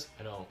Tybalt is?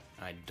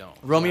 I don't.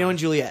 Romeo and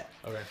Juliet.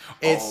 Okay.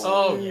 It's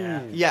Oh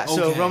yeah. yeah.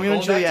 So Okay. Romeo and Going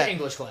back to Juliet.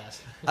 English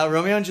class.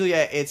 Romeo and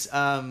Juliet. It's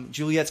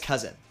Juliet's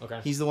cousin. Okay.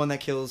 He's the one that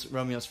kills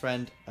Romeo's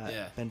friend.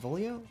 Yeah.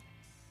 Benvolio.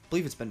 I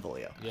believe it's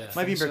Benvolio. Yeah, I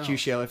Might be think so.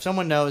 Mercutio. If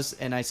someone knows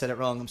and I said it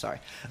wrong, I'm sorry.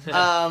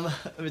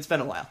 It's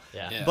been a while.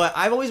 Yeah. Yeah. But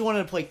I've always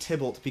wanted to play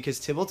Tybalt because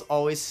Tybalt's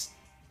always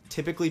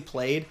typically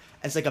played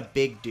as like a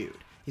big dude.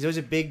 He's always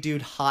a big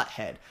dude,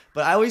 hothead.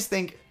 But I always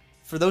think,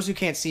 for those who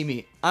can't see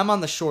me, I'm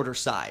on the shorter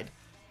side,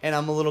 and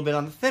I'm a little bit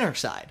on the thinner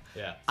side.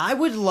 Yeah. I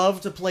would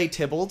love to play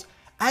Tybalt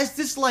as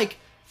this like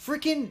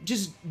freaking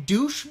just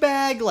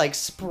douchebag, like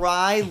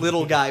spry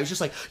little guy who's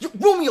just like,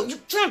 Romeo, you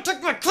can't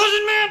take my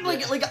cousin, man.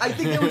 Like I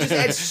think that would just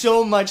add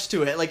so much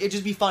to it. Like it'd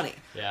just be funny.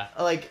 Yeah.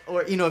 Like,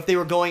 or you know, if they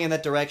were going in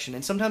that direction,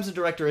 and sometimes the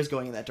director is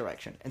going in that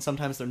direction, and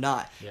sometimes they're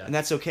not, Yeah. and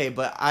that's okay.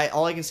 But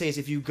all I can say is,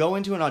 if you go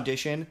into an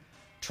audition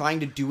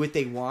trying to do what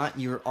they want,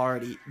 you're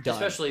already done.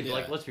 Especially, Yeah.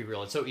 like, let's be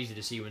real. It's so easy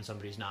to see when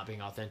somebody's not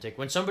being authentic.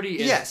 When somebody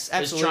is, Yes, is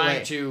absolutely trying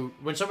right. to,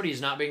 when somebody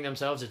is not being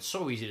themselves, it's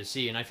so easy to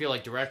see. And I feel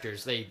like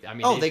directors, they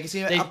they can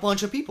see a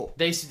bunch of people.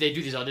 They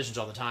do these auditions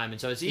all the time, and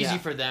so it's easy Yeah.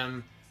 for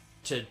them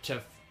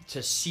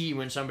to see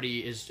when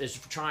somebody is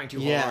trying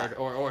too Yeah. hard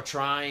or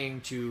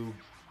trying to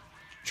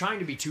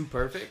be too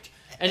perfect.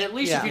 And at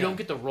least if Yeah. you don't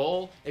get the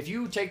role, if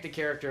you take the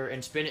character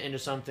and spin it into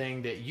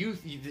something that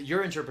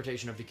your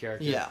interpretation of the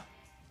character, Yeah.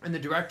 and the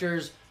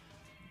directors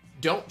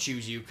don't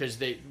choose you because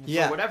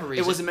for whatever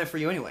reason it wasn't meant for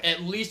you anyway.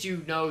 at least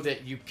you know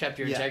that you kept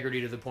your Yeah.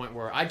 integrity to the point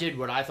where I did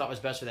what I thought was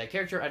best for that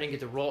character. I didn't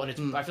get the role, and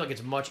I feel like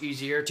it's much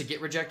easier to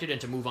get rejected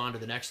and to move on to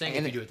the next thing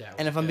if you do it that way.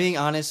 And if I'm being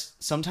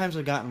honest, sometimes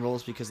I've gotten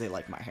roles because they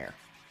like my hair.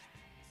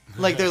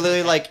 Like they're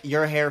literally like,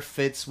 your hair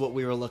fits what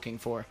we were looking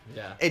for.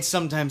 Yeah. It's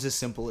sometimes as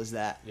simple as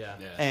that. Yeah.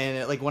 Yeah.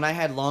 And like when I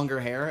had longer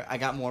hair, I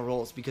got more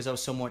roles because I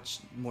was so much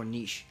more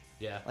niche.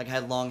 Yeah. Like I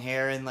had long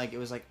hair, and like it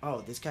was like,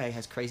 oh, this guy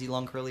has crazy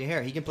long curly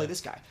hair. He can play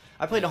this guy.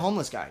 I played a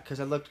homeless guy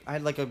because I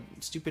had like a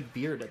stupid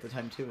beard at the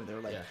time too, and they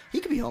were like, Yeah. he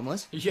could be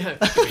homeless. Yeah.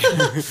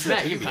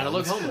 Matt, you kind of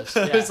look homeless.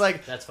 Yeah, It's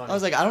like that's funny. I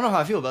was like, I don't know how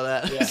I feel about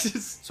that. Yeah. It's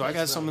just- So I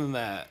got something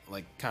that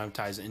like kind of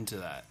ties into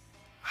that.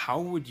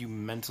 How would you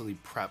mentally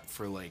prep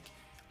for like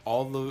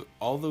all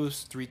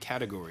those three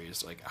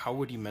categories? Like how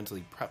would you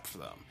mentally prep for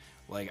them?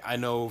 Like I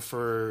know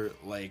for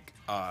like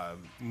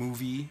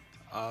movie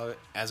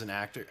as an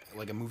actor,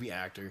 like a movie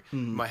actor, you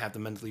might have to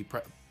mentally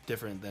prep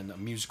different than a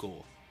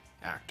musical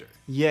actor.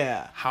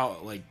 yeah. How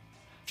like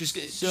just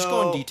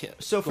go in detail.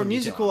 So go for in detail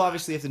musical, on that.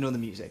 obviously you have to know the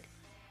music.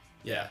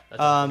 yeah.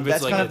 That's If it's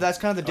That's like kind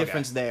a- of the okay.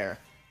 difference there.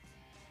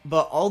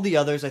 But all the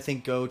others, I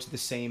think, go to the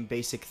same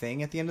basic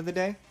thing at the end of the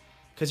day.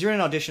 Because you're in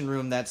an audition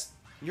room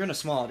you're in a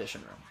small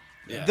audition room.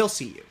 Yeah. They'll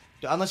see you.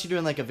 Unless you're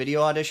doing like a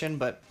video audition,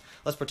 but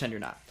let's pretend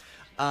you're not.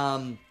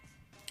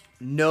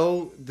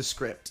 Know the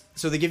script.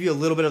 So they give you a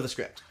little bit of the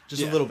script.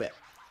 Just a Yeah. little bit.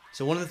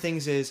 So one of the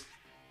things is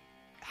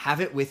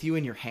have it with you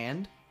in your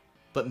hand,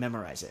 but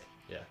memorize it.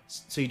 yeah.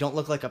 So you don't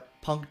look like a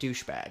punk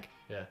douchebag.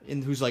 Yeah.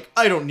 And who's like,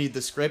 I don't need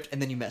the script,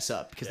 and then you mess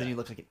up because then Yeah. you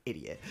look like an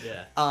idiot.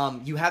 Yeah.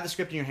 You have the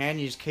script in your hand,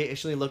 you just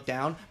occasionally look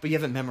down, but you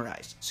haven't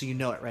memorized, so you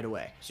know it right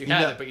away. So you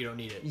have know- it, but you don't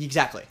need it.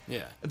 exactly.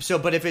 Yeah. So,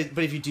 but if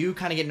you do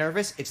kind of get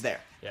nervous, it's there.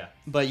 Yeah.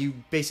 But you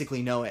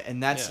basically know it,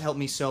 and that's Yeah. helped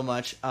me so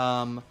much.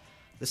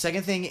 The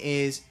second thing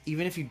is,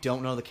 even if you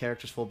don't know the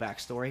character's full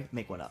backstory,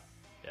 make one up.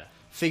 Yeah.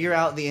 Figure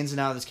out the ins and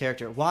outs of this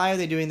character. Why are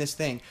they doing this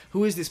thing?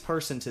 Who is this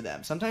person to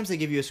them? Sometimes they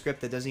give you a script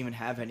that doesn't even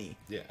have any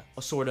Yeah.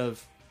 a sort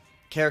of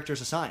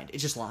characters assigned.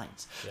 It's just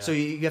lines. Yeah. So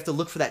you have to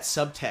look for that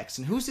subtext.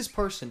 And who's this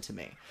person to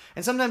me?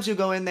 And sometimes you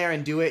go in there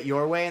and do it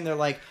your way, and they're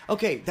like,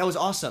 okay, that was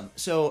awesome.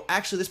 So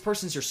actually, this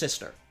person's your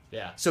sister.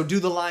 Yeah. So do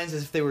the lines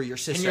as if they were your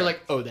sister. And you're like,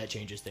 oh, that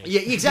changes things.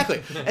 yeah,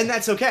 exactly. And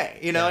that's okay,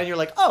 you know. Yeah. And you're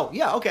like, oh,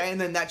 yeah, okay. And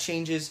then that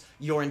changes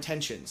your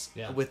intentions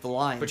Yeah. with the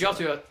lines. But you have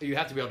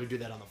to be able to do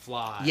that on the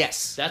fly.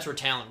 Yes. That's where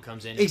talent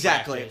comes in.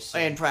 exactly, Practice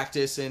and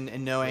practice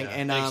and knowing yeah,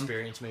 and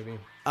experience maybe.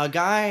 a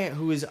guy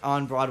who is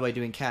on Broadway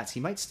doing Cats. He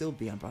might still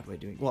be on Broadway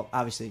doing. Well,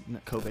 obviously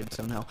not COVID,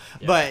 so no.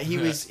 Yeah. But he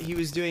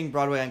was doing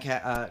Broadway on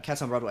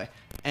Cats on Broadway,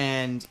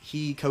 and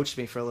he coached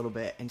me for a little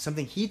bit. And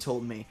something he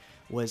told me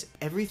was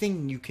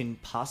everything you can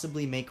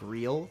possibly make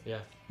real, Yeah.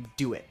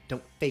 do it.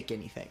 Don't fake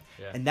anything.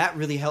 Yeah. And that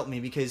really helped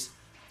me because.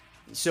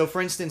 So, for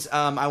instance,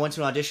 I went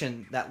to an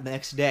audition that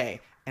next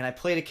day, and I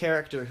played a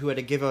character who had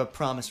to give a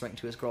promise ring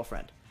to his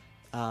girlfriend.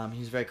 He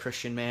was a very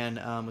Christian man,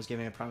 was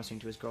giving a promise ring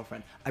to his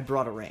girlfriend. I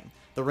brought a ring.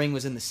 The ring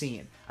was in the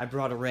scene. I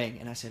brought a ring,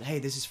 and I said, "Hey,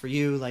 this is for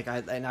you." Like,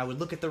 I would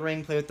look at the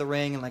ring, play with the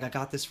ring, and like, I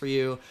got this for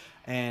you,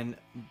 and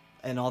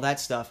all that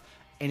stuff.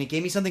 And it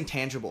gave me something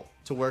tangible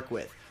to work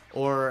with.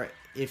 Or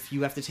if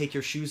you have to take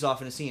your shoes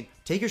off in a scene,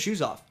 take your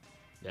shoes off.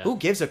 Yeah. Who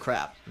gives a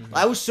crap?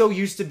 I was so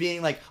used to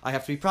being like, I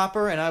have to be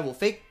proper, and I will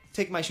take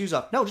my shoes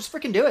off. No, just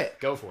freaking do it.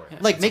 Go for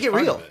it. Like, That's make a it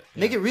part real. of it.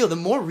 Make it real. The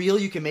more real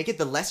you can make it,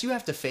 the less you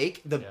have to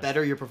fake, the Yeah.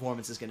 better your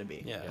performance is going to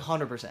be. Yeah.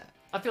 100%.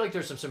 I feel like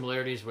there's some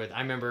similarities with.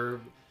 I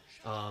remember,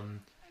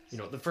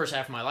 the first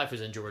half of my life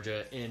was in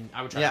Georgia, and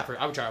I would try Yeah.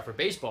 out for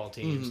baseball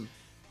teams.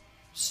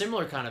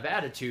 similar kind of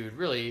attitude.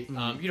 Really,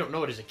 you don't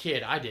know it as a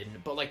kid. I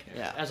didn't, but like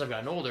Yeah. as I've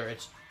gotten older,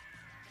 it's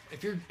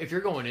if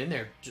you're going in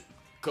there, just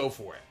go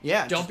for it.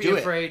 Yeah, don't just be do it.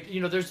 afraid. You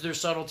know, there's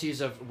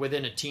subtleties of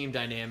within a team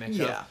dynamic. of,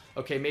 Yeah.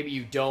 okay, maybe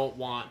you don't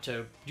want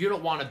to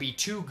be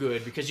too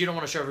good because you don't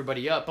want to show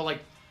everybody up, but like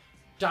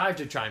dive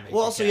to try and make.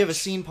 Well, the also you have a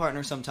catch. scene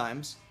partner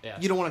sometimes. Yeah.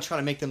 You don't want to try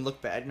to make them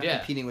look bad. You're not Yeah.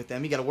 competing with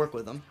them. You got to work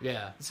with them.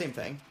 Yeah. Same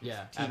thing.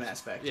 Yeah, Team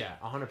aspect. Yeah,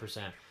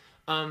 100%.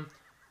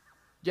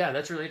 Yeah,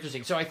 that's really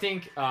interesting. So I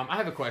think I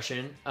have a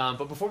question,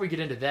 but before we get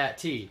into that,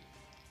 T,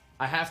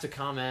 I have to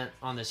comment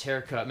on this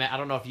haircut. Matt, I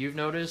don't know if you've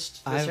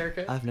noticed this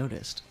haircut. I've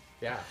noticed.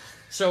 Yeah.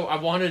 So I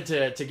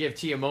wanted to give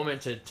T a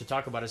moment to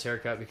talk about his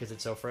haircut because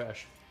it's so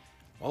fresh.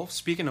 Well,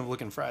 speaking of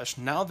looking fresh,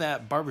 now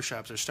that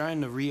barbershops are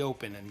starting to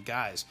reopen, and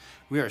guys,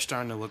 we are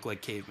starting to look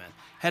like cavemen.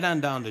 Head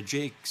on down to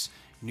Jake's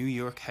New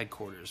York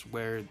headquarters,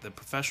 where the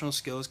professional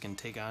skills can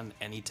take on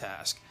any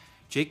task.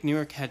 Jake New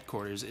York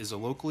headquarters is a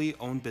locally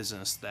owned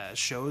business that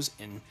shows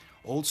an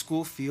old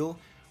school feel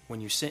when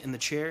you sit in the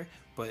chair,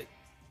 but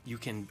you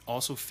can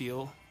also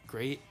feel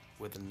great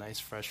with a nice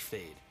fresh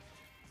fade.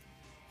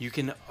 You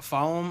can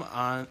follow him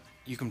on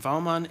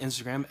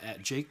Instagram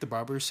at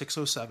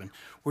JakeTheBarber607,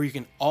 where you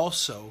can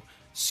also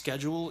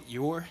schedule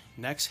your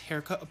next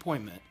haircut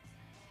appointment,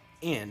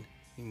 and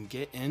you can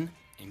get in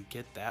and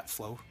get that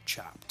flow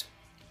chopped.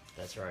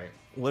 That's right.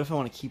 What if I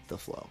want to keep the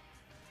flow?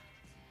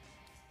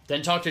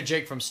 Then talk to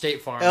Jake from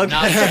State Farm. Okay.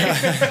 Not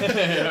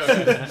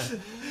Jake.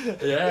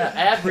 Yeah,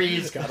 ad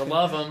reads, gotta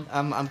love them.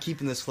 I'm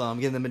keeping this flow. I'm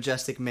getting the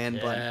majestic man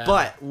Yeah. bun.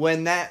 But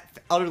when that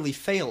utterly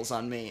fails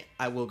on me,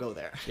 I will go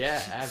there. Yeah,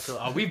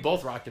 absolutely. We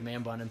both rocked a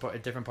man bun in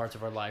different parts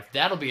of our life.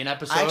 That'll be an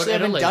episode. I actually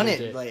at a haven't later done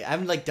date. it. Like I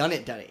haven't done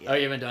it yet. Oh,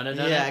 you haven't done it?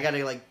 Yeah, I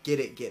gotta get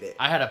it.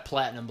 I had a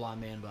platinum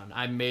blonde man bun.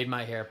 I made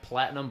my hair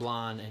platinum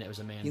blonde, and it was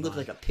a man You bun. looked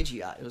like a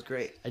Pidgeot. It was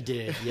great. I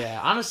did, yeah.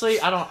 Honestly,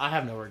 I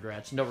have no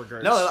regrets. No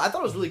regrets. No, I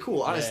thought it was really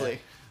cool. Honestly.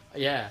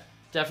 Yeah,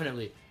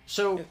 definitely.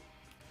 So,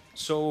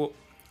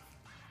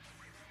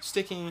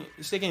 Sticking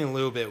a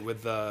little bit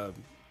with the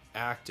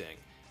acting.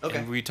 Okay.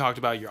 And we talked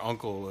about your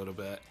uncle a little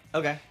bit.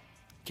 Okay.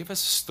 Give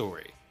us a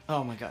story.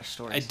 Oh my gosh,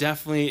 stories. I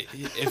definitely,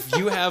 if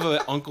you have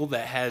an uncle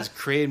that has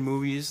created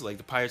movies like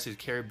the Pirates of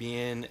the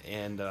Caribbean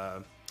and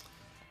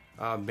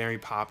Mary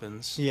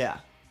Poppins, Yeah.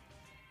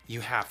 you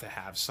have to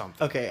have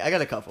something. Okay, I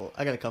got a couple.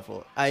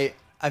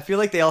 I feel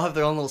like they all have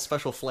their own little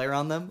special flair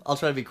on them. I'll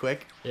try to be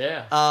quick.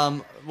 yeah.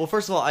 Well,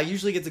 first of all, I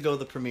usually get to go to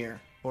the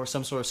premiere or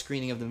some sort of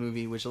screening of the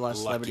movie, which a lot of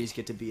Lucky. celebrities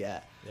get to be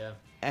at, Yeah.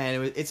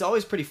 and it's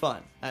always pretty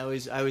fun. I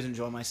always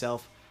enjoy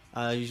myself.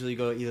 I usually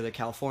go either to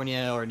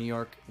California or New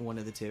York, one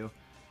of the two.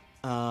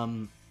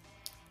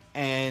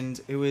 And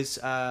it was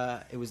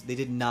they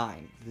did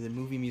 9, the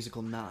movie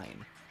musical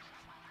 9,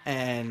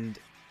 and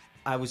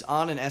I was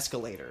on an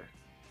escalator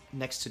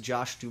next to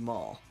Josh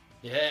Duhamel.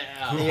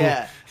 Yeah.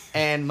 Yeah,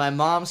 and my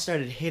mom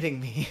started hitting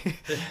me.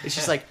 It's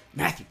just like,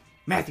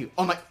 Matthew,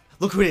 oh my,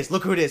 look who it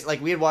is.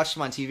 Like, we had watched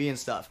him on TV and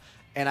stuff,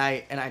 and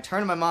I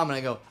turned to my mom and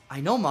I go, I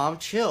know, Mom,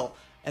 chill.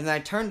 And then I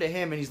turned to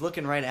him and he's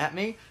looking right at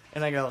me,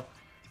 and I go,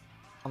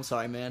 I'm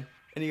sorry, man.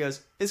 And he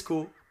goes, it's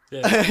cool.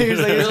 Yeah. He was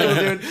like, it's cool,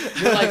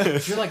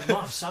 dude. You're like,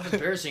 Mom, stop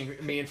embarrassing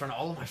me in front of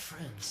all of my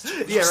friends.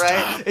 Yeah,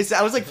 right.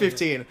 I was like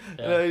 15.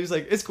 Yeah. And he was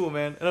like, it's cool,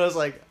 man. And I was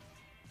like,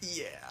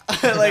 yeah.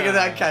 Like, and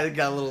I kind of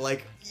got a little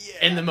like,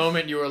 yeah. In the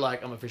moment, you were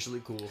like, I'm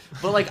officially cool.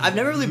 But like, I've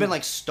never really been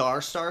like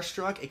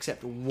starstruck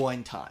except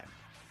one time.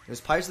 It was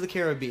Pirates of the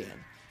Caribbean,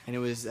 and it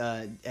was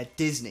at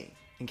Disney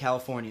in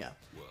California,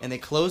 and they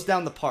closed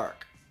down the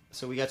park.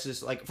 So we got to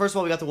just like, first of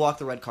all, we got to walk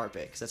the red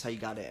carpet because that's how you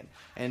got in.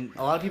 And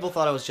a lot of people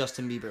thought I was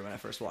Justin Bieber when I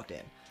first walked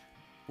in,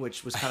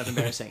 which was kind of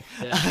embarrassing.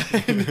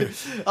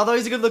 Although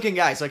he's a good-looking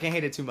guy, so I can't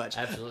hate it too much.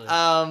 Absolutely.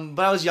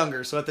 But I was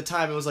younger, so at the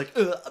time it was like,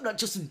 I'm not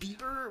Justin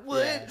Bieber. What?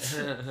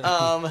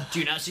 Yeah. Do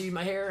you not see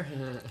my hair?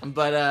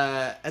 But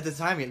at the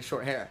time he had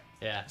short hair.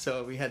 Yeah.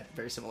 So we had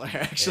very similar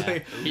hair,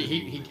 actually. Yeah.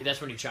 He that's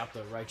when he chopped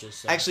the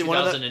righteous. Actually, one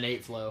of the-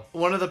 2008 flow.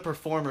 One of the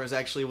performers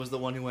actually was the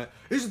one who went,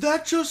 "Is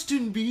that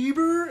Justin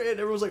Bieber?" And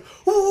everyone was like,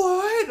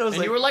 "What?" And I was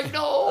And like, you were like,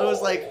 no. I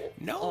was like,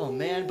 No. oh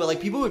man." But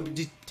like, people would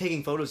be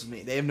taking photos of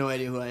me. They have no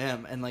idea who I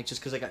am, and like, just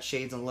because I got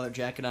shades and a leather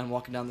jacket on,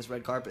 walking down this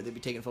red carpet, they'd be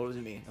taking photos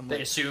of me. I'm They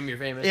like, assume you're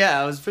famous.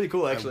 yeah, it was pretty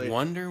cool I actually.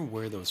 wonder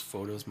where those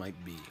photos might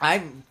be.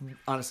 I'm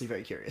honestly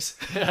very curious,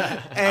 and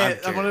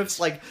I'm I wonder if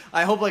like,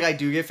 I hope like I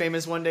do get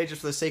famous one day,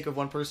 just for the sake of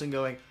one person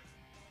going,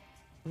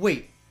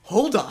 "Wait,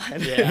 hold on."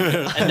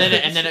 Yeah, and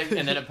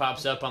then it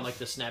pops up on like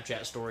the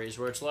Snapchat stories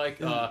where it's like,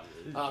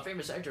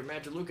 famous actor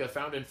Matt DeLuca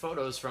found in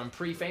photos from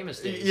pre-famous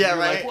days. Yeah, And you're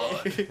right. Like,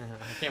 what? I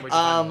can't wait to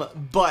find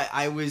that. But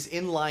I was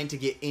in line to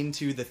get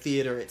into the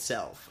theater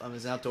itself. It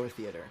was an outdoor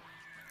theater.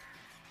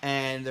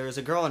 And there was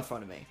a girl in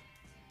front of me.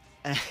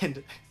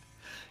 And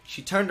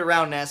she turned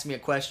around and asked me a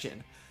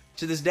question.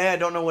 To this day, I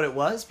don't know what it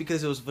was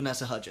because it was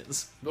Vanessa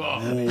Hudgens. Oh,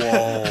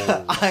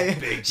 Whoa.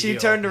 She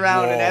deal. turned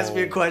around and asked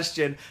me a Whoa.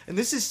 question. And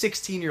this is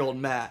 16-year-old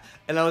Matt.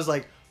 And I was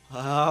like,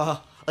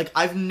 like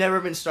I've never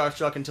been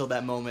starstruck until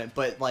that moment,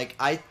 but like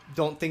I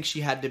don't think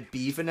she had to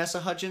be Vanessa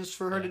Hudgens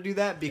for her to do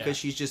that because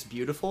she's just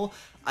beautiful.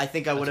 I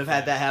think I would have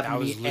had that happen That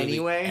to was me literally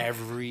anyway.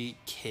 every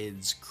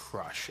kid's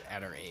crush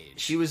at her age.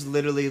 She was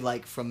literally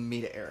like from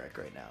me to Eric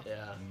right now.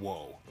 Yeah.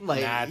 Whoa.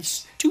 Like-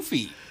 That's 2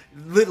 feet.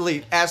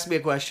 Literally asked me a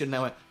question and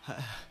I went,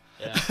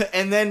 Yeah.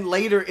 and then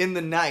later in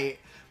the night,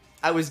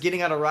 I was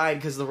getting on a ride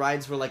because the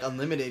rides were like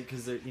unlimited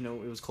because it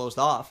was closed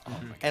off,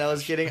 and I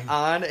was getting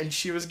on and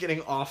she was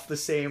getting off the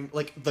same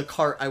like the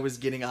cart I was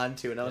getting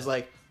onto, and I was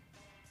like,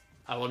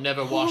 I will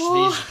never wash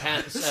these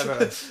pants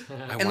ever.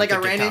 and like I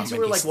ran into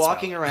her like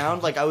walking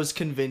around, like I was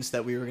convinced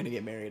that we were gonna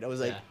get married. I was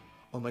like, Yeah.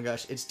 oh my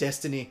gosh, it's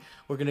destiny.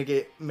 We're gonna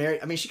get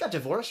married. I mean, she got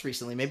divorced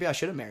recently. Maybe I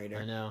should have married her.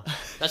 I know.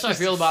 That's how I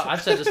feel about.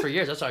 I've said this for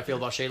years. That's how I feel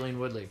about Shailene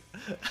Woodley.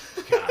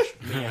 Gosh,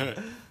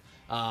 man.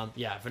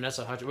 Yeah,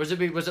 Vanessa Hudgens.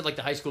 Was it like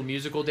the High School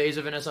Musical days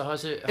of Vanessa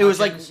Hudgens? It was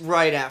like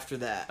right after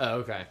that. Oh,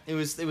 okay. It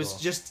was Cool.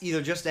 just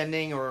either just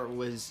ending or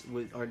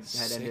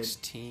had ended.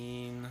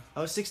 16.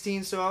 I was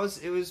 16, so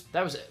it was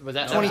That was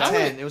that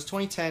 2010. It was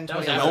 2010, That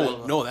was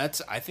 2011. No,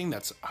 I think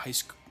that's High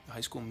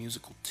School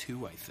Musical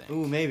 2, I think.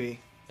 Ooh, maybe.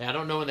 Yeah, I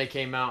don't know when they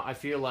came out. I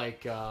feel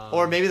like.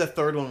 Or maybe the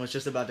third one was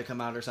just about to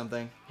come out or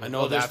something. I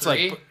know Oh, there's that's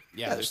three? like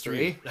Yeah, there's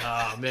 3.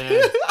 Oh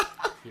man.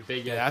 You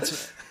big Yeah, that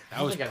was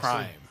think I've seen-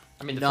 prime.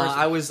 I mean, the No,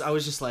 first. I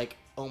was just like,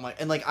 oh my,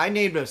 and like I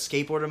named a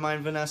skateboard of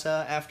mine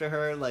Vanessa after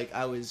her. Like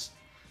I was,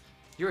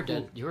 You were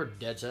dead. You were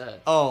dead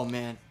set. oh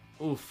man,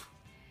 oof.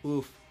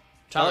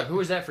 Tyler, who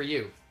was that for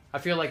you? I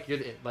feel like you're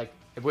like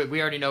we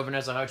already know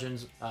Vanessa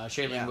Hudgens,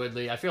 Shailene Yeah.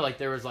 Woodley. I feel like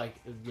there was like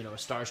a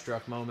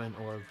starstruck moment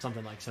or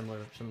something like similar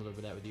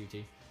with that with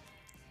UT.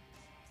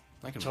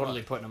 Like in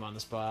Totally what? putting him on the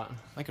spot.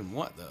 Like in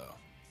what though?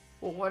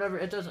 Well, whatever.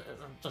 It doesn't.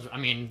 I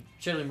mean,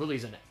 Shailene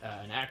Woodley's an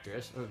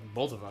actress.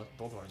 Both of ours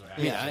are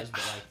actresses. Yeah, but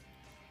like,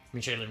 I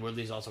mean, Shailene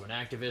Woodley's also an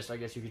activist. I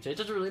guess you could say it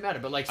doesn't really matter.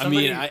 But like, I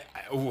somebody,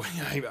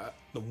 mean,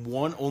 the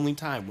one only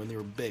time when they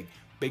were big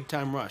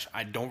time rush.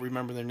 I don't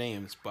remember their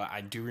names, but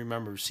I do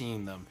remember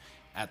seeing them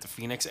at the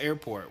Phoenix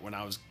airport when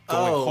I was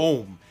going Oh.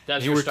 home.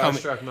 that's They your were coming-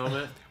 starstruck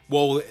moment.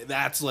 Well,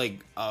 that's like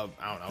I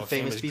don't know,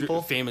 Famous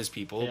people? famous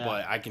people. Yeah.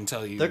 But I can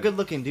tell you, They're good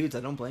looking dudes. I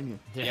don't blame you.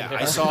 Yeah, they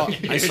I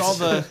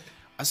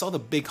are. saw the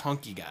big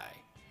hunky guy.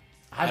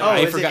 I Oh, I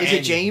is forgot-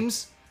 it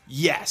James?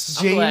 Yes,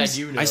 I'm glad James?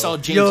 you know. I saw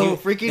James. Yo,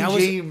 too. freaking that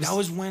was, James. That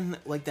was when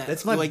like that.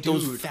 That's my like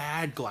those dude.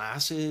 fad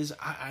glasses.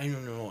 I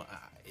don't know.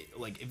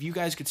 Like if you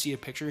guys could see a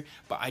picture,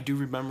 but I do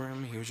remember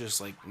him. He was just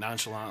like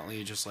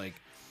nonchalantly, just like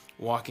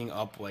walking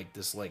up like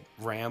this like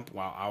ramp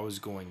while I was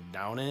going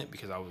down it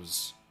because I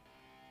was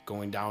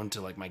going down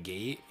to like my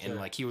gate, and Sure.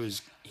 like he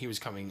was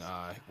coming.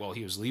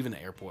 He was leaving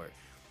the airport.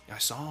 I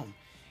saw him.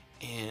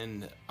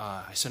 And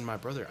I said to my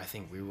brother, I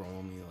think we were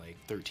only like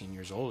 13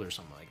 years old or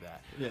something like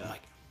that. Yeah.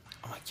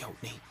 I'm like, yo,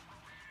 Nate,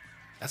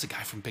 that's a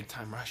guy from Big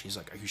Time Rush. He's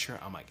like, are you sure?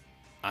 I'm like,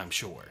 I'm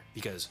sure.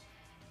 Because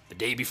the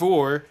day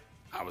before,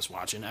 I was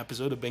watching an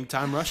episode of Big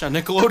Time Rush on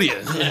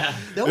Nickelodeon. Yeah.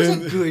 That was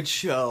a good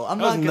show. I'm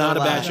That was not gonna not a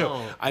lie. bad show.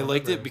 No, I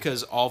liked remember. it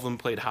because all of them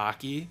played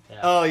hockey.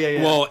 Oh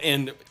yeah. Well,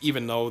 and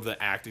even though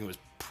the acting was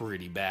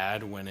pretty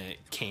bad when it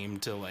came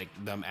to like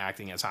them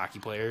acting as hockey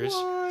players.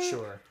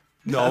 Sure.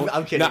 No,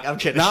 I'm kidding, Not, I'm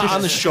kidding. Not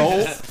on the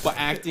show, but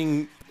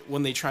acting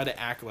when they try to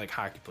act like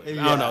hockey players.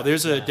 I don't know.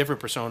 There's a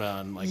different persona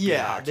on like. being a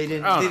yeah, hockey they player.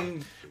 didn't. I They don't know.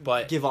 didn't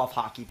But give off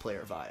hockey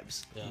player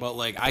vibes. Yeah. but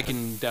like I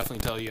can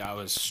definitely tell you, I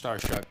was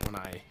starstruck when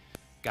I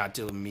got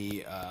to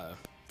meet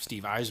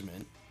Steve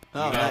Eisman.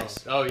 Oh, You guys-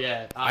 nice. Oh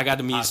yeah. I got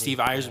to meet Ozzy. Steve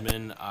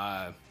Eisman.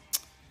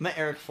 Met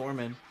Eric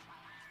Foreman.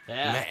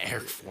 Yeah. Met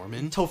Eric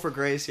Foreman. Topher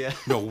Grace. Yeah.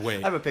 No way.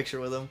 I have a picture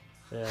with him.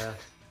 Yeah.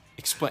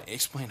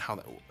 Explain how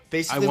that.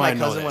 Basically, I my wanna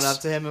know cousin went this.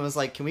 up to him and was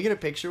like, "Can we get a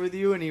picture with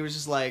you?" And he was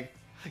just like,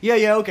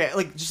 "Yeah, okay."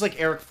 Like just like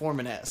Eric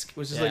Foreman esque.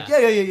 Was just like,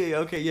 Yeah. yeah,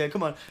 okay, yeah,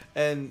 come on."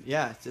 And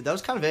yeah, so that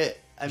was kind of it.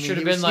 I mean, Should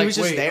have he was, been like, he was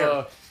just wait,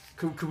 there.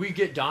 could we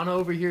get Donna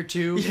over here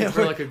too Yeah, for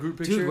we're- like a group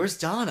picture? Dude, where's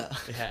Donna?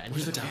 Yeah, and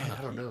he's like, man,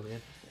 I don't know,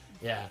 man.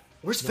 Yeah.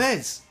 Where's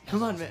Fez?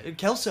 Come on, man.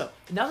 Kelso.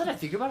 Now that I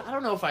think about it, I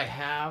don't know if I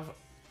have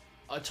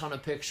a ton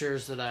of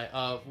pictures that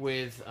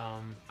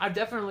I've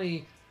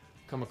definitely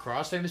come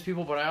across famous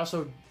people, but I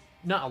also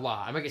not a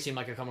lot. I make it seem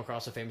like I come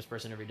across a famous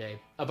person every day,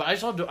 but I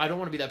don't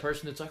want to be that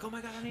person that's like, oh my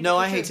god, I need No, a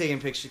I picture. hate taking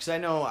pictures because I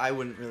know I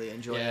wouldn't really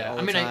enjoy it all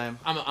I mean, the time.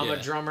 I'm Yeah.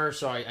 a drummer,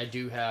 so I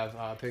do have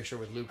a picture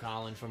with Luke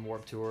Holland from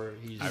Warped Tour.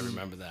 He's I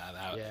remember that.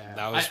 Yeah.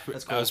 That was.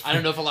 That's that was I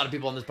don't know if a lot of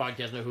people on this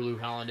podcast know who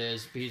Luke Holland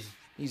is. But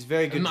He's a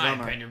very good in my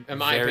drummer. opinion,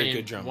 Very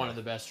good drummer. one of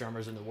the best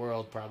drummers in the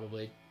world,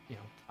 probably. You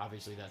know,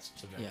 obviously that's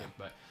subjective,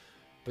 Yeah.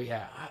 but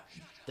yeah,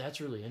 that's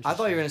really interesting. I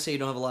thought you were gonna say you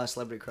don't have a lot of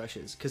celebrity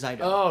crushes because I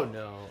don't. Oh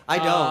no, I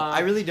don't. I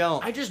really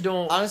don't. I just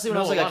don't. Honestly, when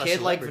I was know like lot a of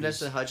kid, like celebrities.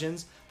 Vanessa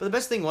Hudgens. But the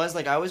best thing was,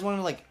 like, I always wanted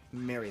to like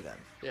marry them.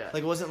 Yeah.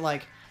 Like, it wasn't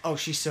like, oh,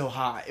 she's so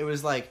hot. It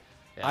was like,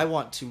 Yeah. I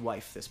want to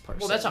wife this person.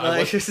 Well, that's how like,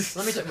 I was.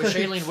 Let me say with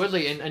Shailene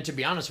Woodley, and to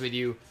be honest with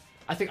you,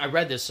 I think I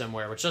read this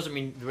somewhere, which doesn't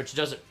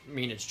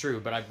mean it's true,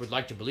 but I would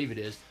like to believe it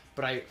is.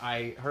 But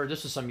I heard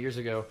this was some years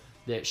ago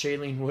that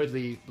Shailene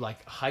Woodley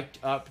like hiked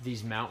up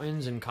these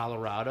mountains in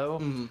Colorado,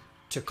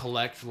 to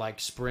collect like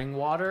spring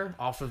water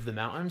off of the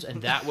mountains,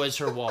 and that was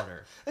her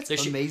water. That's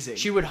So amazing.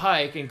 She would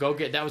hike and go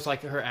get. That was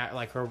like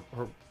her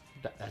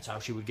that's how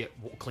she would get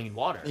clean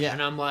water. Yeah.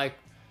 And I'm like,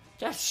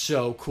 that's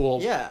so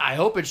cool. Yeah. I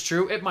hope it's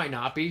true. It might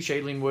not be.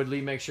 Shailene Woodley,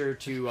 make sure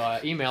to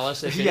email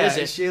us if it Yeah,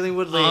 isn't. Shailene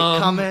Woodley,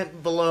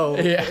 comment below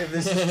yeah. if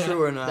this is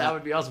true or not. That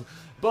would be awesome.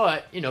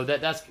 But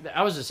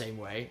I was the same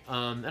way.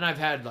 And I've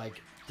had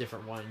like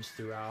different ones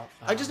throughout.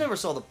 I just never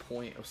saw the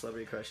point of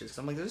celebrity crushes. 'Cause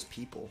I'm like, they're just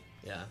people.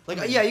 Yeah. Like,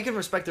 yeah, you can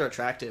respect they're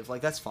attractive.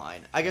 Like, that's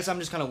fine. I guess I'm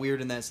just kind of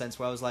weird in that sense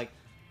where I was like,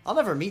 I'll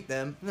never meet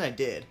them. And then I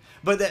did.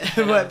 But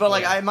but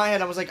like, Yeah. in my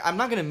head, I was like, I'm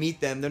not going to meet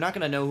them. They're not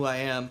going to know who I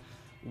am.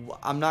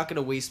 I'm not going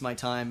to waste my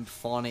time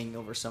fawning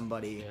over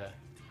somebody Yeah.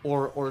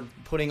 or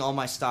putting all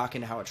my stock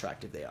into how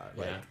attractive they are.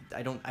 Like, Yeah.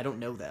 I don't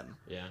know them.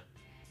 Yeah,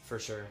 for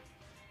sure.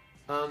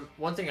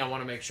 One thing I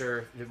want to make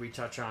sure that we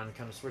touch on,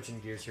 kind of switching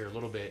gears here a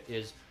little bit,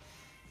 is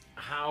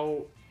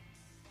how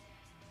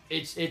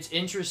it's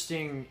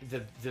interesting.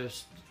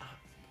 This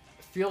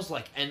feels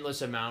like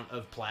endless amount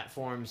of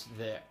platforms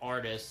that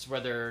artists,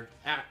 whether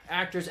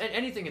actors and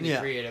anything in the Yeah.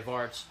 creative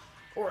arts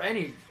or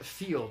any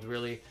field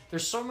really,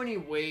 there's so many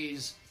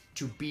ways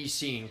to be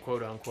seen,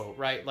 quote unquote,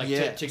 right? Like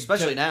Yeah,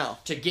 especially now.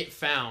 to get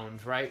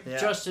found, right? Yeah.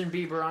 Justin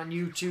Bieber on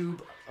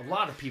YouTube. A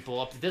lot of people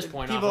up to this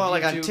point. People off are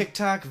of like YouTube. on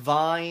TikTok,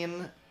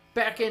 Vine,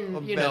 Back in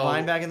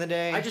Vine back in the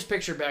day. I just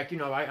picture back.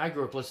 I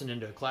grew up listening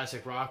to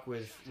classic rock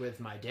with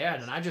my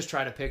dad, and I just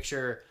try to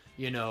picture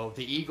the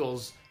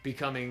Eagles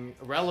becoming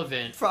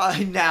relevant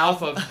Probably now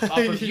off of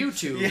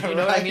YouTube. Yeah, you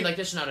know what I right. mean? Like,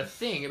 that's not a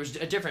thing. It was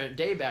a different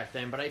day back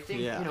then. But I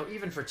think Yeah.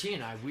 even for T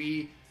and I,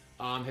 we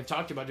have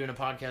talked about doing a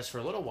podcast for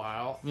a little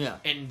while. Yeah.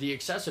 And the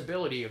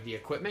accessibility of the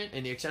equipment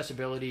and the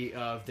accessibility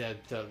of the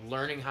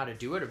learning how to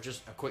do it, of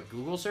just a quick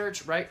Google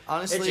search, right?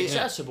 Honestly, it's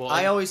accessible.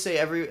 I always say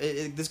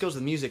this goes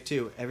with music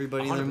too.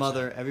 Everybody and their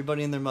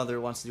 100%.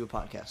 mother wants to do a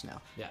podcast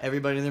now. Yeah.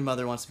 Everybody and their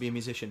mother wants to be a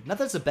musician. Not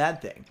that it's a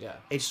bad thing. Yeah.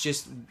 It's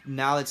just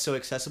now it's so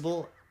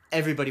accessible,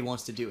 everybody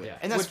wants to do it, Yeah.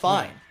 and that's Which-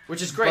 fine.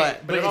 which is great,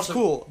 But it it's also-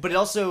 cool. But it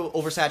also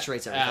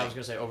oversaturates everything. I was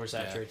gonna say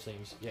oversaturates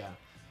things. Yeah,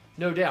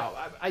 no doubt.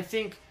 I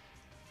think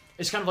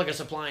it's kind of like a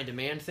supply and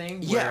demand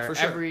thing. Yeah, Where for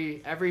sure.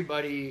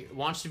 everybody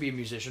wants to be a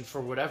musician for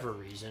whatever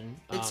reason.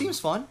 It seems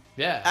fun.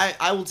 Yeah.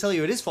 I will tell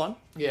you, it is fun.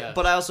 Yeah.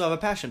 But I also have a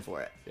passion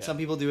for it. Yeah. Some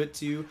people do it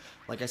to,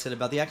 like I said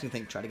about the acting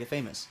thing, try to get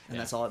famous, and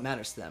Yeah. that's all that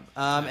matters to them.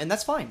 And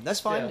that's fine. That's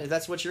fine. Yeah. If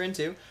that's what you're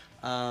into.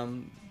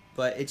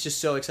 But it's just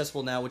so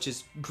accessible now, which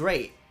is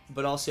great.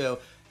 But also,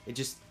 it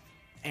just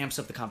amps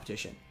up the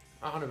competition.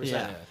 100%.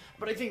 Yeah.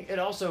 But I think it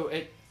also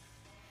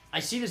I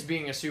see this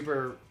being a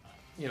super,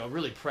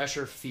 really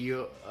pressure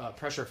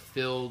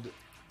filled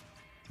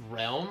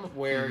realm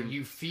where Mm-hmm.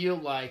 you feel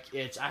like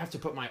I have to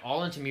put my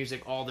all into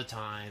music all the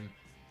time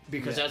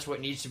because Yeah. that's what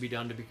needs to be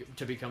done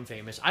to become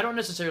famous. I don't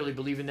necessarily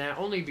believe in that,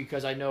 only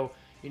because I know,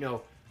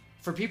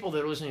 for people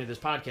that are listening to this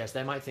podcast,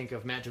 they might think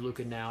of Matt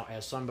DeLuca now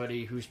as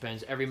somebody who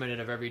spends every minute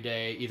of every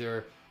day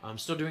either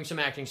still doing some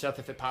acting stuff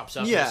if it pops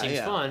up and it seems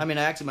fun. I mean,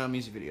 I acted my own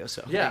music video,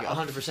 so Yeah, there you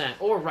go. 100%.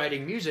 Or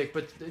writing music,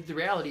 but the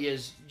reality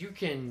is you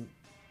can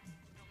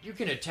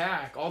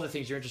attack all the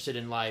things you're interested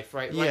in life,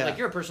 right? Yeah. Like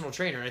you're a personal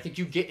trainer, and I think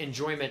you get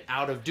enjoyment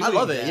out of doing I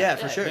love it, that. yeah,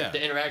 for sure.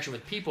 The interaction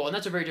with people, and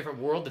that's a very different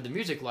world than the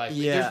music life.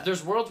 Yeah.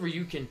 There's worlds where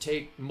you can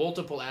take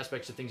multiple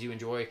aspects of things you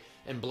enjoy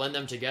and blend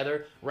them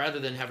together, rather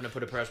than having to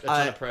put a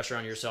ton of pressure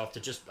on yourself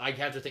to just, I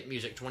have to think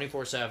music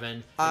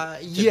 24/7.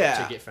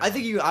 Yeah, to get found. I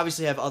think you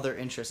obviously have other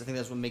interests. I think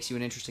that's what makes you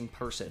an interesting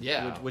person.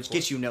 Yeah, which of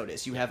gets you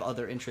noticed. You have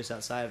other interests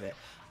outside of it.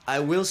 I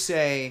will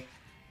say,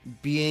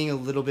 being a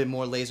little bit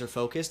more laser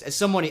focused. As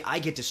somebody, I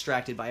get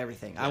distracted by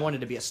everything. I wanted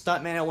to be a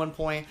stuntman at one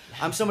point.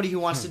 I'm somebody who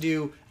wants to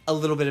do a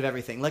little bit of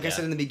everything. Like I Yeah.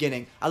 said in the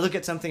beginning, I look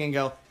at something and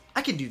go,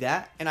 I can do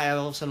that, and I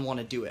all of a sudden want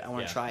to do it. I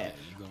want Yeah. to try it.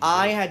 you go and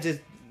I do it. had to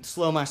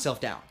slow myself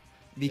down.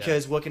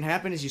 Because what can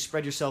happen is you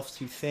spread yourself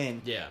too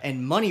thin. Yeah.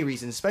 And money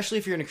reasons, especially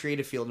if you're in a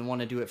creative field and want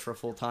to do it for a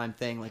full-time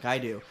thing like I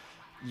do,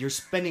 you're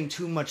spending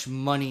too much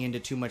money into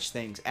too much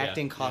things.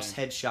 Acting costs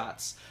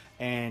headshots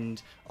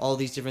and all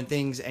these different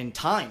things and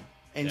time.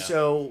 And Yeah.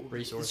 so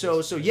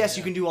Resources. so yes,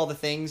 you Yeah. can do all the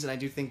things, and I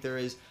do think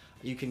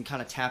you can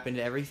kind of tap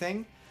into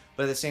everything.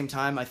 But at the same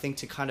time, I think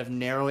to kind of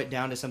narrow it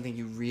down to something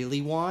you really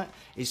want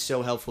is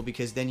so helpful,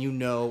 because then you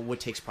know what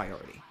takes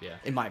priority. Yeah.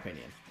 In my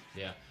opinion.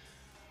 Yeah.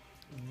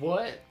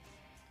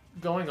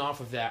 Going off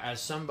of that,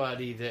 as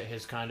somebody that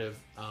has kind of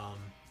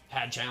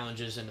had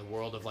challenges in the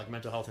world of like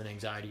mental health and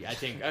anxiety, I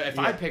think if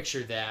I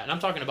picture that, and I'm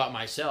talking about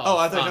myself. Oh,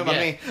 I thought you were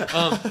talking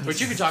about me. But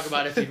you can talk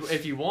about it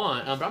if you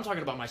want. But I'm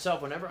talking about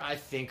myself. Whenever I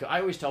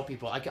always tell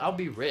people I'll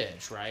be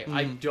rich, right?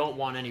 I don't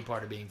want any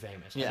part of being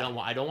famous. Yeah.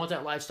 I don't want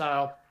that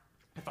lifestyle.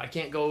 If I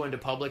can't go into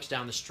Publix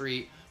down the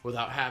street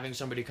without having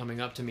somebody coming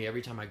up to me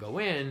every time I go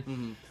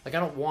in, like I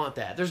don't want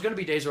that. There's going to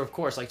be days where, of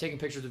course, like taking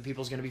pictures with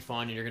people is going to be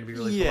fun and you're going to be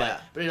really polite.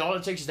 But all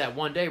it takes is that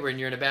one day when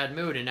you're in a bad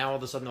mood and now all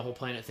of a sudden the whole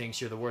planet thinks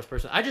you're the worst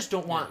person. I just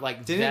don't want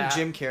like Didn't that.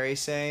 Jim Carrey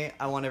say,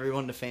 "I want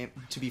everyone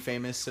to be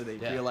famous, so they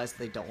realize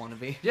they don't want to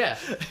be"? Yeah,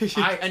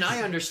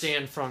 I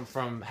understand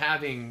from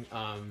having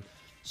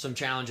some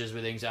challenges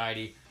with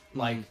anxiety,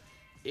 like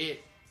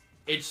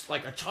it's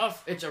like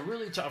it's a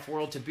really tough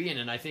world to be in,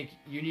 and I think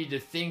you need to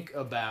think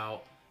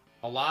about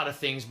a lot of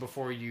things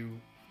before you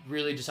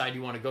really decide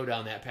you want to go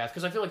down that path.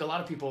 Because I feel like a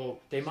lot of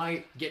people, they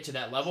might get to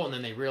that level and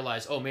then they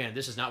realize, oh man,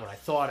 this is not what I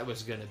thought it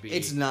was going to be.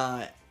 It's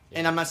not. Yeah.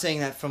 And I'm not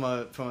saying that from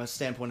a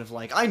standpoint of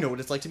like, I know what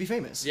it's like to be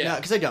famous. Yeah.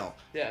 Because I don't.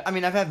 Yeah. I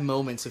mean, I've had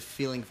moments of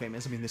feeling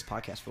famous. I mean, this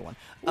podcast for one.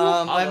 Ooh,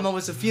 I have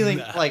moments of feeling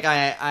like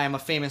I am a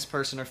famous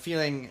person or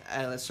feeling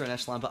at a certain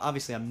echelon, but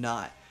obviously I'm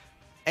not.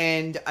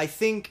 And I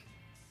think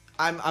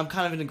I'm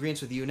kind of in agreement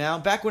with you now.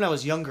 Back when I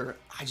was younger,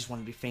 I just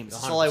wanted to be famous.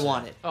 That's all I 100%.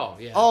 wanted. Oh,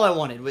 yeah. All I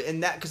wanted.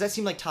 And that, because that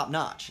seemed like top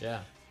notch. Yeah.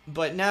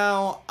 But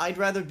now I'd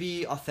rather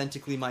be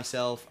authentically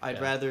myself. I'd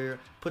Yeah. rather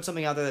put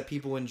something out there that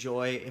people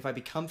enjoy. If I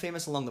become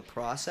famous along the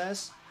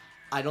process,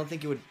 I don't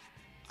think it would.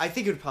 I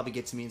think it would probably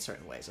get to me in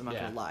certain ways. I'm not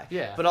Yeah. gonna lie.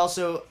 Yeah. But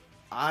also,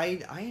 I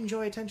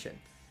enjoy attention.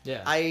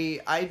 Yeah.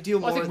 I deal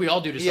more. I think with- we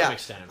all do to some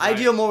extent, I right?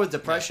 deal more with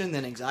depression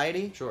than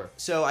anxiety. Sure.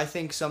 So I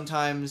think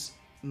sometimes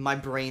my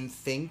brain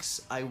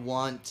thinks I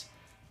want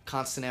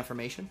constant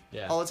affirmation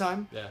Yeah. all the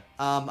time. Yeah.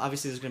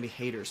 Obviously, there's going to be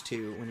haters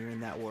too when you're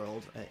in that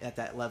world at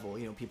that level.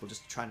 You know, people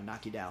just trying to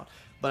knock you down.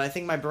 But I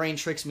think my brain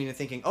tricks me into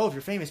thinking, oh, if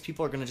you're famous,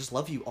 people are going to just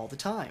love you all the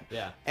time.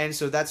 Yeah. And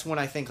so that's when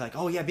I think like,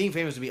 oh yeah, being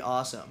famous would be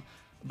awesome.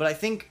 But I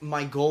think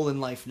my goal in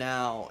life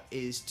now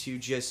is to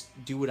just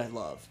do what I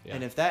love. Yeah.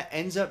 And if that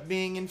ends up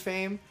being in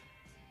fame,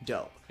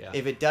 dope. Yeah.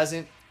 If it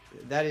doesn't,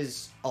 that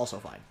is also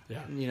fine.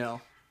 Yeah. You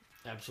know,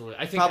 Absolutely.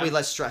 I think probably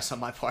less stress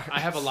on my part. I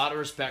have a lot of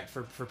respect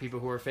for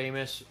people who are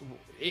famous,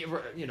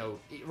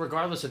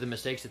 regardless of the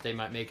mistakes that they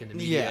might make in the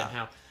media Yeah. and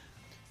how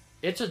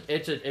it's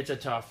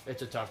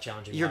a tough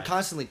challenging. You're life.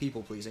 constantly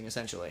people pleasing,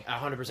 essentily.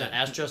 100%.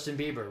 As Justin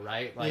Bieber,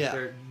 right? Like, Yeah.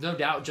 there, no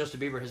doubt Justin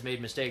Bieber has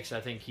made mistakes.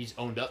 I think he's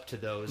owned up to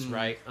those, Mm-hmm.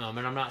 right? And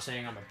I'm not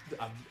saying I'm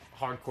a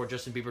hardcore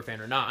Justin Bieber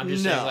fan or not. I'm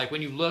just No. saying, like,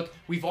 when you look,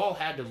 we've all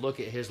had to look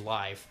at his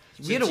life.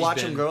 We had to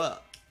watch him grow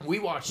up. We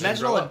watched him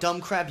Imagine grow all the up.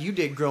 dumb crap you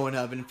did growing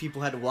up, and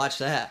people had to watch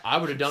that. I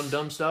would have done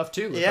dumb stuff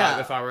too Yeah.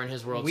 if I were in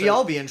his world. We So-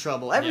 all be in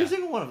trouble. Every Yeah.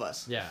 single one of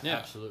us. yeah, Yeah.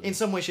 absolutely. In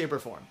some way, shape, or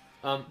form.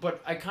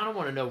 But I kind of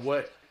want to know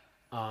what,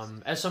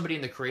 as somebody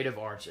in the creative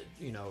arts,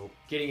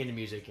 getting into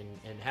music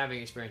and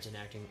having experience in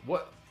acting,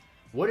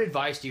 what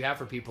advice do you have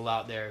for people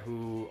out there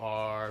who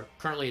are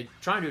currently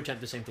trying to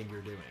attempt the same thing you're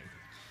doing?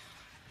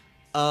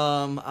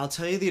 I'll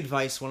tell you the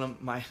advice. One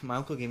of my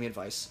uncle gave me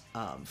advice.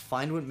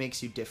 Find what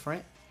makes you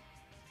different,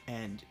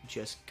 and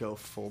just go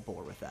full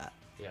bore with that.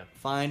 Yeah.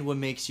 Find what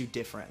makes you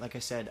different. Like I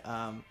said,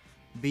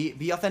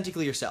 be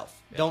authentically yourself.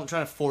 Yeah. Don't try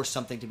to force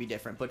something to be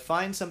different, but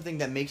find something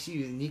that makes you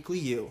uniquely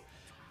you,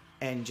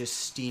 and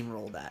just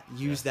steamroll that.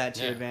 Use that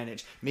to your Yeah.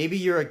 advantage. Maybe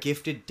you're a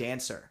gifted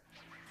dancer,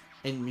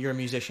 and you're a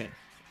musician.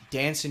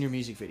 Dance in your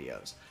music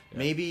videos. Yeah.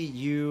 Maybe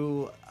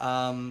you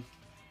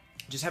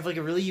just have like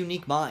a really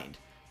unique mind.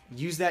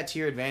 Use that to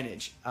your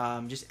advantage.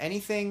 Just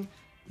anything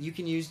you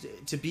can use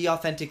to be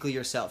authentically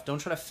yourself. Don't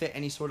try to fit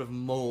any sort of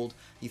mold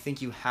you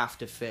think you have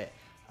to fit.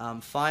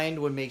 Find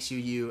what makes you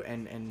you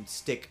and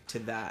stick to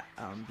that,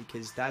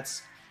 because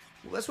that's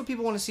what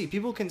people want to see.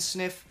 People can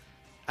sniff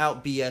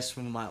out BS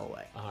from a mile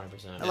away.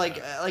 100%.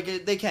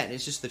 Like they can.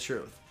 It's just the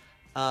truth.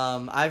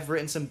 I've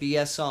written some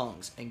BS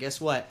songs, and guess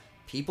what?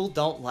 People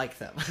don't like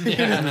them.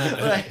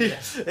 Like,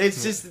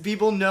 it's just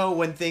people know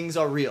when things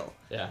are real.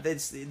 Yeah.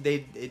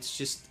 It's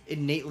just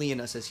innately in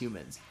us as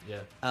humans. Yeah.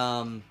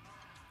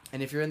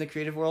 And if you're in the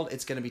creative world,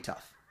 it's gonna be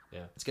tough.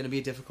 Yeah. It's gonna be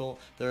difficult.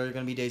 There are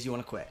gonna be days you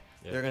want to quit.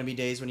 Yeah. There are gonna be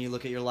days when you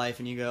look at your life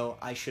and you go,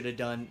 I should have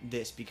done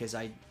this because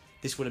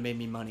this would have made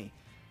me money.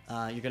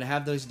 You're gonna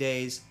have those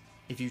days.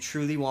 If you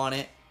truly want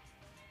it,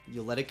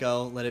 you'll let it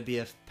go. Let it be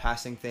a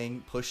passing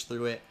thing. Push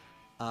through it,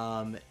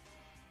 and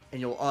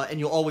you'll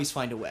always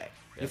find a way.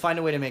 Yeah. You'll find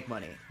a way to make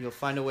money. You'll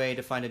find a way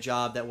to find a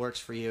job that works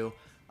for you,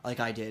 like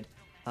I did,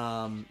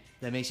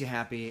 that makes you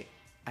happy.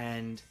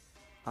 And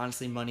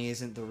honestly, money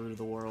isn't the root of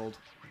the world.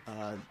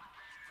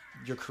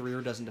 Your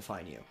career doesn't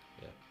define you.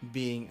 Yeah.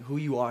 Being who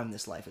you are in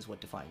this life is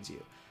what defines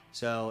you.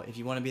 So if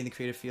you want to be in the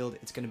creative field,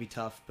 it's going to be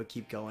tough, but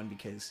keep going,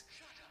 because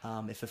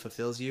if it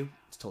fulfills you,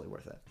 it's totally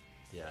worth it.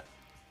 Yeah.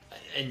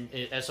 And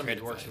as somebody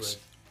that Great works advice.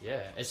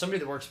 as somebody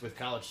that works with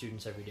college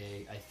students every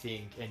day, I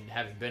think, and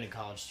having been a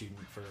college student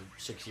for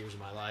 6 years of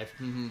my life,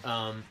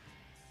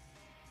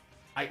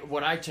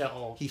 what I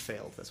tell He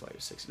failed. That's why he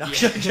was 6. No,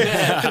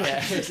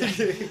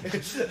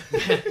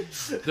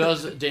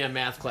 those damn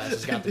math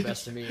classes got the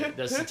best of me,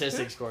 the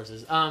statistics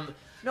courses.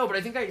 No, but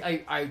I think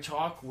I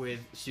talk with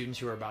students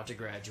who are about to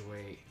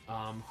graduate,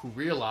 who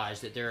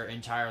realize that their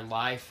entire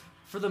life,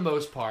 for the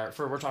most part,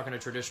 we're talking a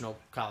traditional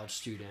college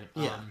student,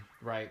 Yeah.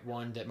 right,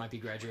 one that might be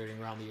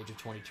graduating around the age of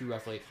 22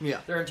 roughly, Yeah.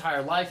 their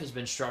entire life has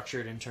been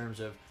structured in terms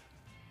of,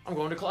 I'm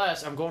going to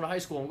class, I'm going to high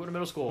school, I'm going to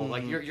middle school,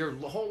 like your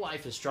whole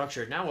life is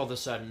structured. Now all of a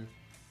sudden,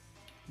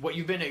 what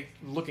you've been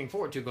looking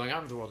forward to, going out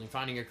into the world and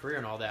finding a career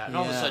and all that, and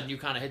all of a Yeah. sudden you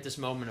kind of hit this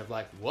moment of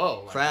like,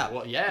 whoa, like, crap.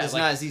 well, yeah, it's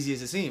like, not as easy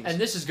as it seems. and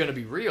this is going to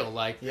be real,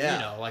 like,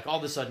 Yeah. like all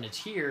of a sudden it's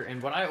here.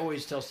 And what I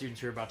always tell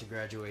students who are about to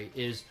graduate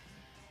is,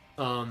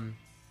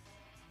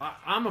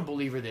 I'm a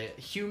believer that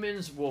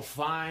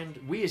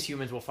we as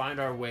humans will find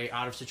our way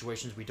out of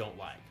situations we don't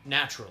like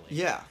naturally.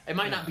 Yeah. It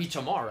might not be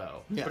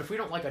tomorrow, Yeah. but if we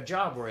don't like a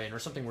job we're in or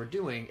something we're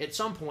doing, at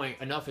some point,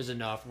 enough is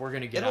enough. We're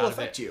going to get It'll out of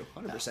affect it. you,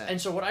 100%.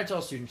 And so what I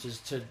tell students is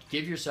to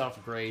give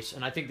yourself grace,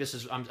 and I think this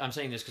is I'm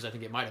saying this because I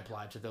think it might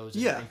apply to those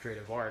Yeah. in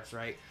creative arts,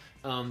 right?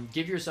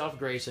 Give yourself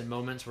grace in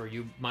moments where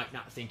you might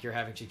not think you're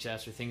having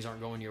success or things aren't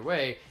going your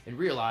way, and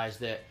realize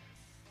that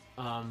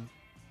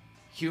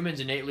humans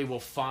innately will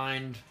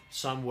find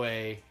some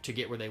way to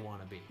get where they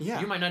want to be. Yeah.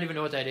 You might not even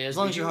know what that is. As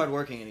long but as you're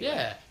hardworking. Anyway.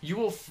 Yeah, you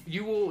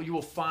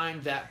will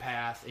find that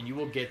path, and you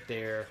will get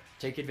there.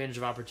 Take advantage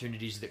of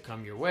opportunities that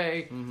come your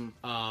way,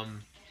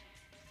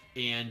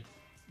 and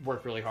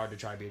work really hard to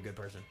try to be a good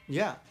person.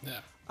 Yeah.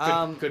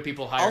 Yeah. Good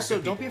people hire. Also,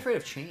 good don't be people. afraid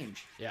of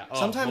change. Yeah. Oh,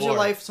 Sometimes Lord.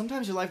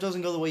 your life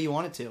doesn't go the way you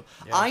want it to.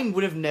 Yeah. I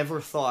would have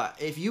never thought,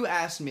 if you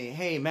asked me,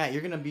 hey Matt,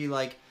 you're gonna be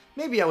like,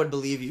 maybe I would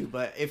believe you,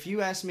 but if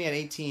you asked me at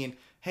 18,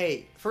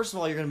 hey, first of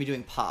all, you're gonna be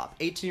doing pop,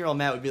 18-year-old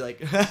Matt would be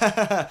like,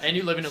 And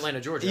you live in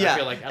Atlanta, Georgia. yeah, I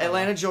feel like I don't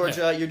Atlanta, know.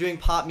 Georgia, you're doing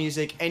pop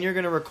music and you're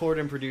gonna record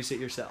and produce it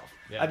yourself.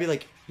 Yeah. I'd be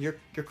like, you're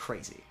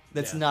crazy.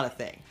 That's Yeah. not a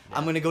thing. Yeah.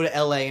 I'm gonna go to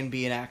LA and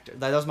be an actor.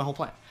 That was my whole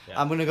plan. Yeah.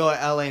 I'm gonna go to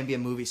LA and be a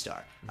movie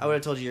star. I would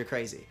have told you you're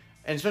crazy.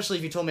 And especially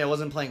if you told me I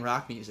wasn't playing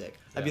rock music,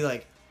 I'd be Yeah.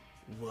 like,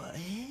 what?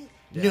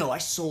 Yeah. No, I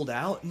sold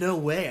out? No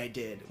way I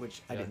did.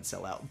 Which I Yeah. didn't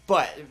sell out.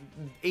 But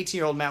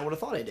 18-year-old Matt would have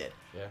thought I did.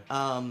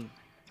 Yeah.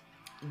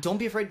 Don't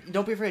be afraid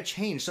of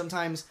change.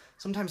 Sometimes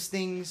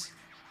things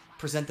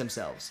present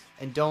themselves,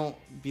 and don't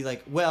be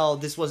like, well,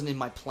 this wasn't in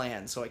my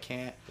plan, so I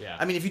can't. Yeah.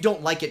 I mean, if you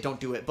don't like it, don't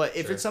do it. But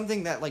if Sure. it's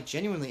something that like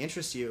genuinely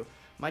interests you,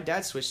 my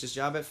dad switched his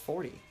job at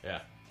 40.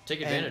 Yeah. Take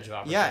And, advantage of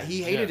opportunities. yeah,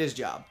 he hated Yeah. his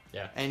job.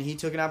 Yeah. And he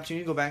took an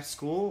opportunity to go back to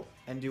school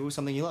and do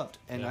something he loved.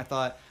 And Yeah. I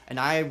thought, and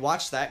I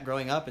watched that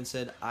growing up and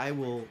said, I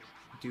will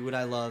do what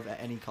I love at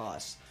any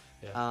cost.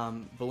 Yeah.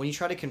 But when you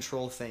try to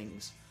control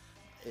things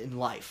in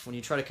life, when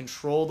you try to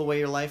control the way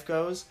your life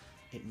goes,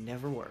 it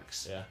never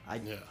works. Yeah.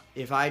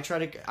 If I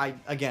try to,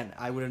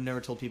 I would have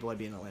never told people I'd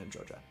be in Atlanta,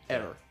 Georgia,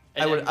 ever.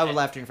 And- I would and-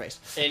 laugh in your face.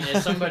 And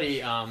somebody,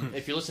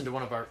 if you listen to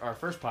one of our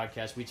first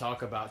podcasts, we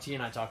talk about, T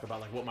and I talk about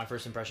like what my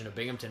first impression of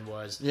Binghamton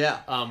was. Yeah.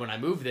 When I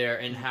moved there,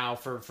 and how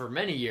for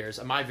many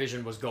years my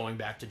vision was going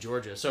back to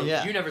Georgia. So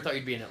Yeah. you never thought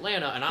you'd be in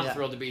Atlanta, and I'm Yeah.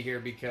 thrilled to be here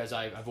because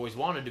I've always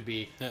wanted to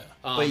be. Yeah.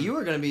 But you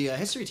were going to be a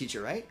history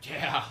teacher, right?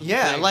 Yeah.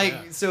 Yeah, Thanks. like,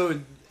 yeah.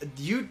 so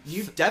you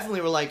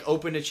definitely were like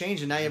open to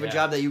change, and now you have a Yeah.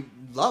 job that you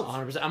love.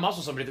 100%. I'm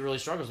also somebody that really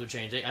struggles with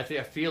change. I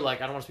feel like,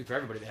 I don't want to speak for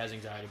everybody that has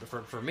anxiety,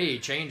 but for me,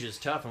 change is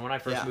tough. And when I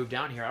first Yeah. moved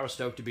down here, I was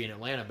stoked to be in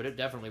Atlanta, but it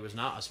definitely was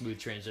not a smooth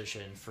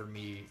transition for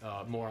me,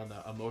 more on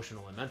the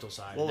emotional and mental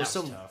side. Well, and we're that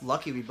so was tough.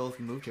 lucky we both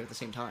moved here at the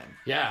same time.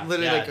 Yeah,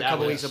 Literally yeah, like a that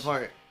couple was- weeks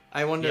apart.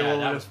 I wonder Yeah, what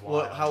that would was have,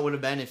 wild. how it would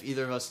have been if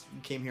either of us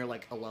came here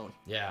like alone.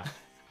 Yeah,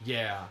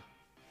 yeah,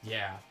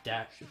 yeah.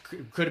 That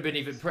could have been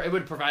even. It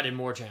would have provided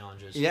more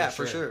challenges. Yeah,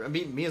 for sure. I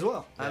mean, me as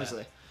well, Yeah.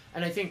 obviously.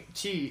 And I think,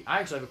 T, I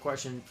actually have a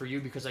question for you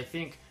because I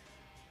think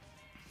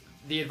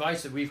the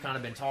advice that we've kind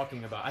of been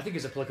talking about, I think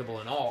is applicable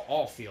in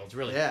all fields,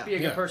 really. Yeah. Be a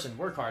good Yeah. person,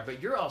 work hard, but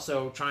you're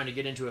also trying to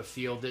get into a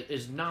field that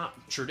is not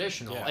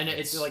traditional. Yeah, And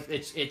it's like,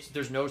 it's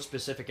there's no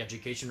specific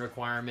education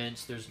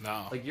requirements. There's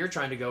No. like, you're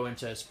trying to go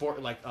into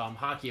sport, like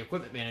hockey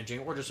equipment managing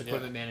or just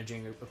equipment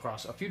managing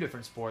across a few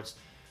different sports,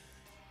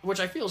 which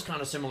I feel is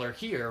kind of similar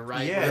here,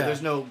 right? Yeah, Where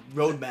there's no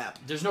roadmap.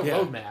 there's no Yeah.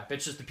 roadmap.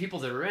 It's just the people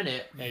that are in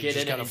it Yeah, you get just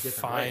in it in gotta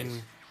different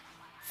ways.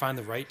 find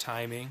the right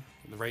timing.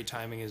 The right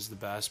timing is the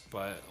best,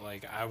 but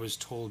like I was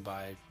told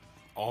by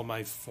all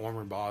my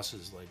former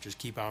bosses, like just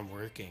keep on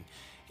working,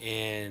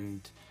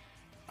 and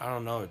I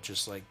don't know,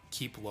 just like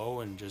keep low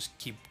and just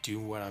keep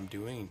doing what I'm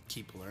doing and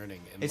keep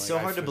learning. And It's like, so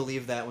I hard to feel-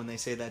 believe that when they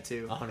say that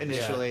too. 100%.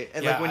 Initially,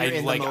 and Yeah, like when you're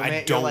in the moment, I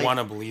you're don't like, want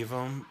to believe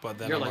them, but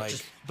then You're I'm like, like,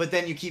 just- but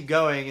then you keep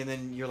going, and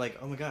then you're like,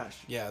 oh my gosh.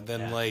 yeah.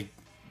 Then Yeah. like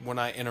when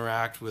I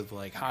interact with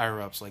like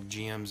higher ups, like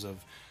GMs of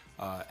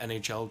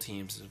NHL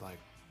teams, they're like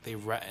they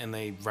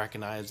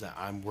recognize that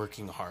I'm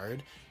working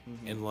hard,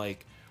 Mm-hmm. and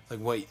like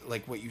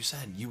what you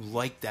said, you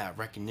like that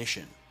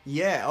recognition.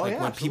 Yeah. Oh Like yeah.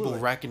 when absolutely. people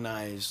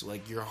recognize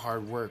like your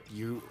hard work,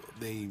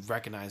 they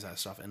recognize that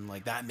stuff, and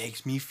like that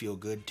makes me feel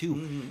good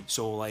too.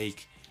 So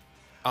like,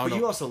 I But don't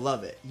you know. also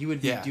love it. You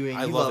would be Yeah, doing.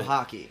 I You love love it.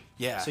 hockey.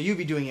 Yeah. So you'd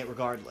be doing it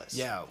regardless.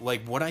 Yeah,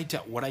 like what I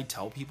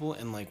tell people,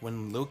 and like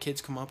when little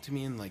kids come up to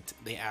me and like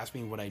they ask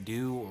me what I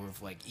do, or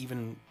if like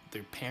even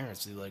their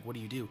parents, they're like, "What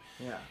do you do?"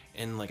 Yeah.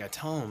 And like I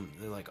tell them,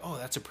 they're like, "Oh,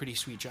 that's a pretty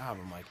sweet job."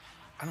 I'm like,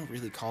 I don't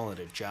really call it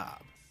a job.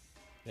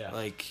 Yeah.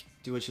 Like,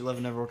 Do what you love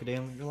and never work a day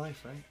in your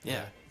life, right?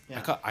 yeah,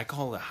 Yeah. I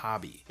call it a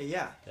hobby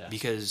Yeah. Yeah.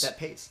 because That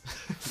pays.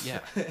 yeah,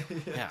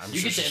 yeah, I'm You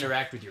sure- get to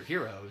interact with your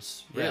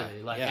heroes, Yeah,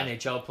 really, like yeah.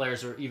 NHL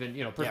players or even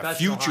yeah,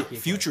 professional hockey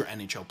future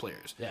NHL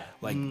players. Yeah.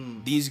 like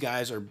these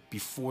guys are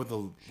before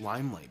the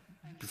limelight,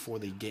 before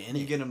they get in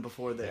You it. get them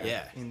before they're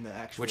Yeah. in the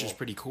actual. Which is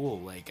pretty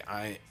cool. Like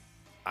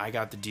I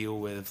got to deal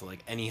with like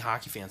any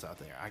hockey fans out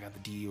there. I got to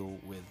deal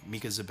with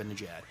Mika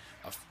Zibanejad,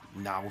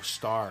 now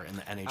star in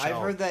the NHL. I've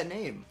heard that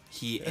name.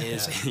 He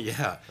is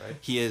yeah.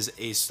 He is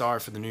a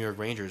star for the New York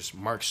Rangers.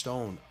 Mark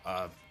Stone,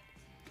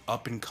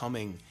 up and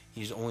coming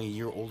He's only a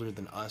year older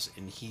than us,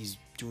 and he's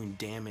doing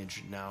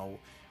damage now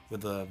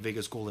with the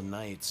Vegas Golden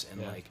Knights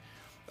and like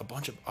a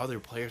bunch of other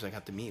players I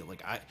got to meet.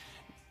 I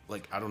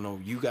don't know,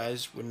 you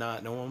guys would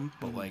not know him,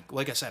 but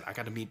like I said, I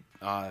got to meet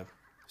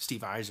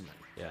Steve Yzerman.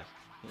 Yeah.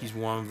 He's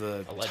one of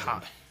the A legend.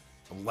 top,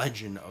 a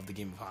legend of the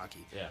game of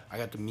hockey. Yeah. I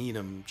got to meet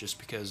him just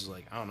because,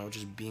 like, I don't know,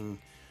 just being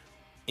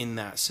in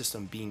that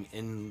system, being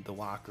in the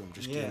locker room,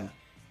 just getting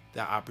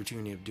that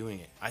opportunity of doing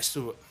it.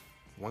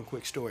 One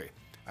quick story.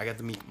 I got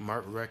to meet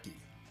Mark Recchi.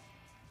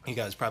 You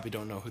guys probably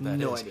don't know who that is.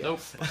 No idea. Nope.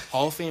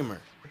 Hall of Famer,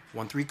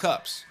 won 3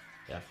 cups.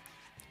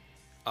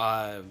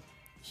 Yeah.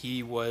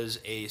 He was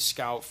a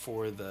scout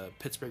for the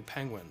Pittsburgh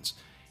Penguins,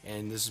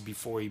 and this is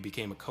before he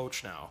became a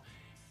coach now.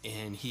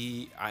 And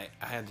I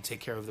had to take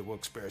care of the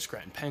Wilkes-Barre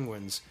Scranton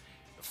Penguins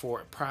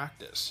for a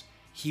practice.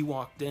 He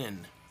walked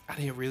in. I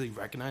didn't really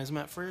recognize him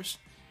at first.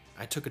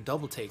 I took a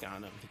double take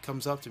on him. He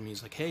comes up to me.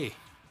 He's like, "Hey,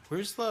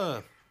 where's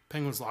the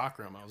Penguins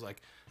locker room?" I was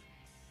like,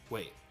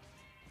 "Wait,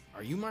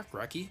 are you Mark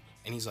Recchi?"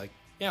 And he's like,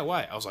 "Yeah,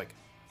 why?" I was like,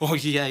 "Oh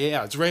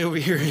yeah, it's right over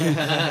here."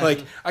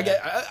 Like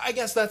I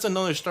guess that's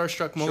another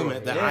starstruck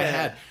moment that I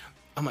had.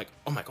 I'm like,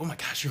 oh my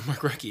gosh, you're Mark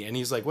Recchi. And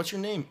he's like, "What's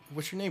your name?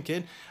 What's your name,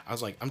 kid?" I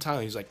was like, "I'm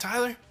Tyler." He's like,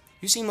 "Tyler,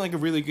 you seem like a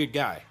really good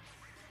guy.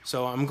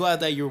 So I'm glad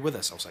that you're with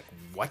us." I was like,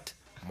 "What?"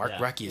 Mark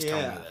Recchi is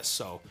telling me this.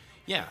 So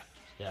yeah.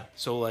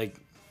 So like,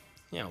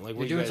 you're what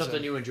doing you guys something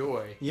said. you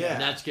enjoy. Yeah.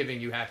 And that's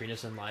giving you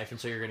happiness in life, and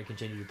so you're going to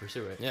continue to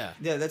pursue it. Yeah.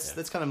 Yeah,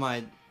 that's kind of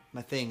my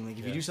thing. Like,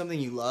 if you do something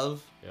you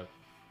love, Yep.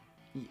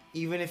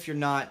 even if you're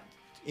not,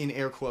 in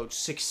air quotes,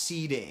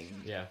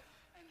 succeeding, Yeah.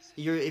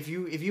 if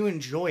you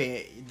enjoy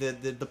it,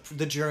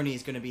 the journey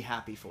is going to be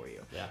happy for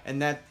you. Yeah.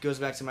 And that goes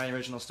back to my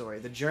original story.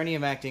 The journey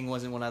of acting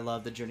wasn't what I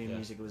loved. The journey of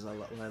music was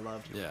what I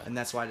loved. Yeah. And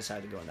that's why I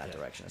decided to go in that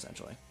direction,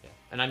 essentially. Yeah.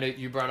 And I know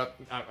you brought up,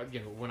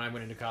 when I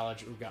went into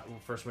college,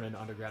 first went into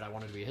undergrad, I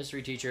wanted to be a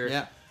history teacher.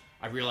 Yeah.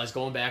 I realized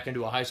going back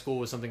into a high school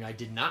was something I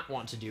did not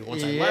want to do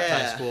once I left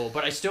high school,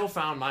 but I still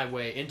found my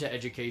way into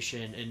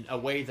education in a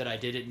way that I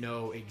didn't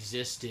know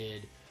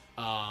existed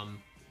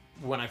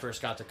when I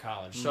first got to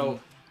college. So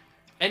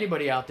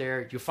anybody out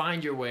there, you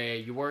find your way,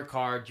 you work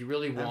hard, you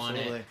really want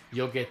Absolutely. it,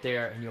 you'll get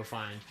there, and you'll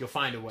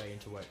find a way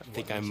into what. I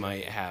think I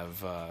might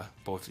have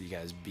both of you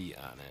guys beat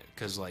on it,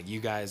 because like you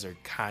guys are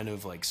kind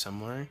of like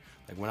similar.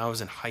 Like when I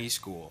was in high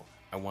school,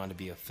 I wanted to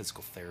be a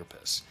physical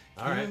therapist.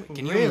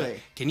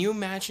 Can you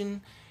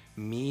imagine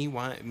me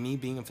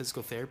being a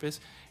physical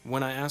therapist?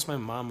 When I asked my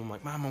mom, I'm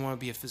like, "Mom, I want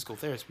to be a physical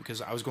therapist,"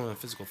 because I was going to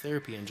physical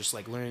therapy and just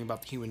like learning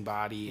about the human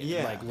body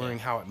and like learning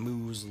how it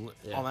moves,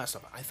 all that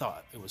stuff. I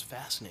thought it was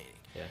fascinating.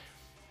 Yeah.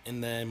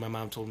 And then my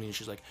mom told me, and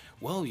she's like,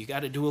 "Well, you got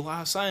to do a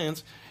lot of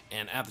science."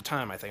 And at the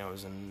time, I think I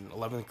was in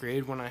 11th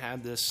grade when I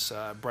had this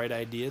bright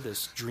idea,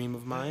 this dream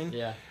of mine.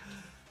 Yeah.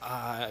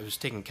 I was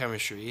taking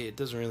chemistry. It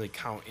doesn't really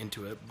count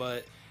into it,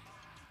 but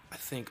I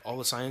think all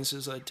the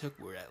sciences I took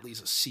were at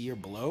least a C or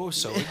below.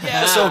 So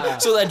yeah,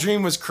 so that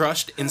dream was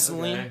crushed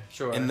instantly. Okay,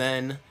 sure. And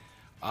then,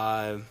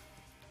 so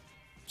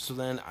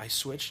then I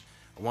switched.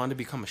 I wanted to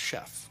become a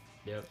chef.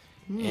 Yep.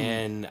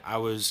 And I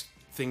was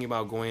thinking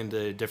about going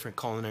to different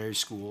culinary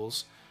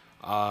schools,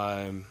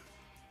 and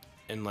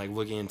like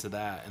looking into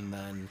that. And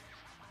then,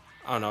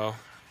 I don't know,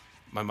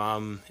 my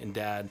mom and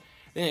dad,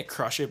 they didn't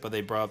crush it, but they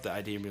brought up the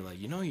idea and be like,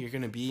 you're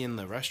going to be in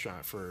the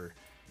restaurant for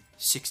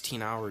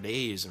 16-hour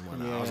days and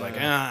whatnot. I was like,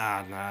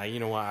 nah, you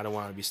know what? I don't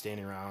want to be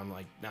standing around,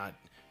 like, not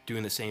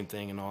doing the same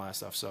thing and all that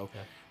stuff. So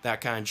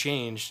that kind of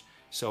changed.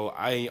 So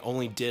I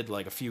only did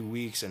like a few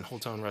weeks in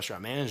hotel and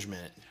restaurant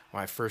management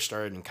when I first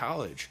started in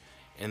college.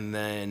 And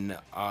then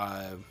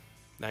I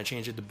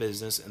changed it to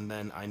business, and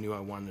then I knew I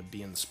wanted to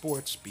be in the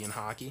sports, be in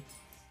hockey,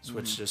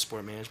 switched to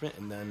sport management,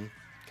 and then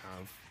kind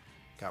of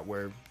got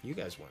where you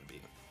guys want to be.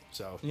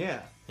 So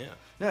Yeah.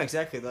 No,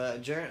 exactly. The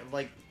journey,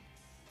 like,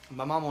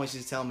 my mom always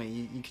used to tell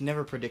me, you can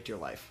never predict your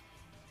life.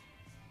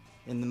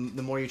 And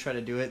the more you try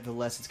to do it, the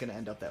less it's going to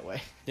end up that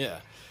way. yeah.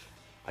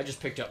 I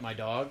just picked up my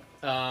dog.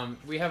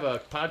 We have a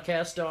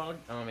podcast dog,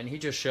 and he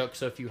just shook.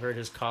 So if you heard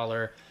his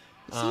collar,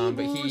 but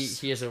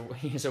he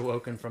is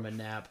awoken from a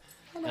nap.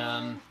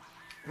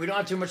 We don't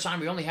have too much time.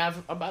 We only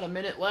have about a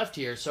minute left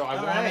here, so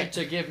I wanted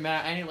to give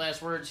Matt any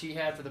last words he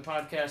had for the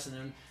podcast, and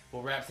then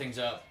we'll wrap things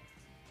up.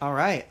 All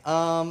right.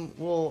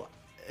 Well,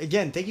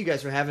 again, thank you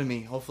guys for having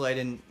me. Hopefully, I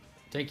didn't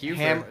Thank you.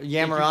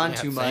 yammer on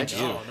too much.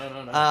 you.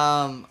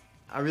 No.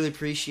 I really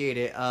appreciate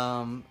it.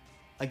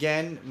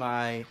 Again,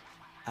 my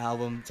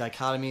album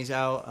Dichotomy's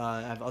out.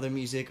 I have other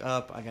music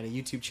up. I got a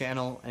YouTube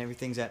channel, and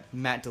everything's at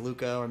Matt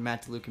DeLuca or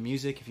Matt DeLuca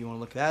Music if you want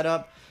to look that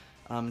up.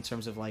 In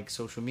terms of like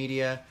social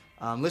media,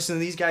 listen to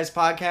these guys'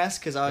 podcasts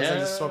because I always like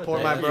to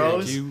support my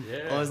bros.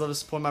 Always love to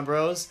support my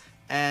bros.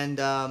 And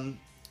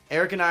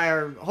Eric and I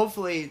are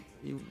hopefully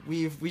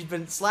we've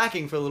been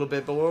slacking for a little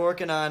bit, but we're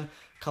working on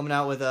coming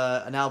out with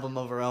an album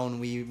of our own.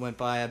 We went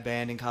by a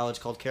band in college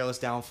called Careless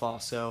Downfall,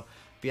 so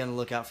be on the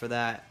lookout for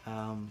that.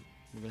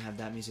 We're going to have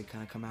that music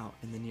kind of come out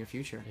in the near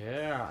future.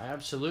 Yeah,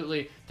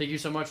 absolutely. Thank you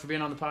so much for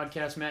being on the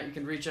podcast, Matt. You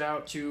can reach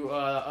out to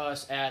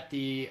us at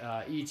the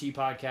ET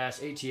Podcast,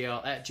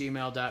 ATL,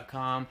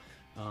 @gmail.com.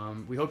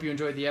 We hope you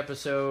enjoyed the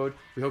episode.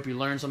 We hope you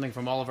learned something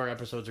from all of our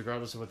episodes,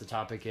 regardless of what the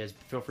topic is.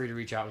 Feel free to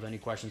reach out with any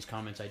questions,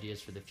 comments,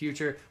 ideas for the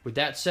future. With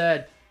that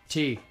said,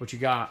 T, what you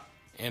got?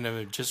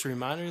 And just a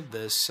reminder,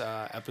 this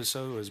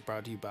episode was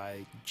brought to you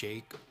by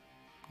Jake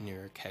New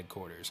York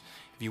headquarters.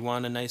 If you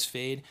want a nice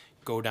fade,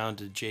 go down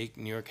to Jake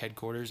New York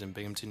headquarters in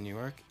Binghamton, New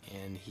York,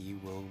 and he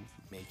will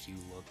make you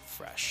look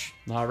fresh.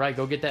 All right,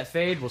 go get that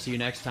fade. We'll see you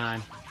next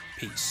time.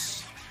 Peace.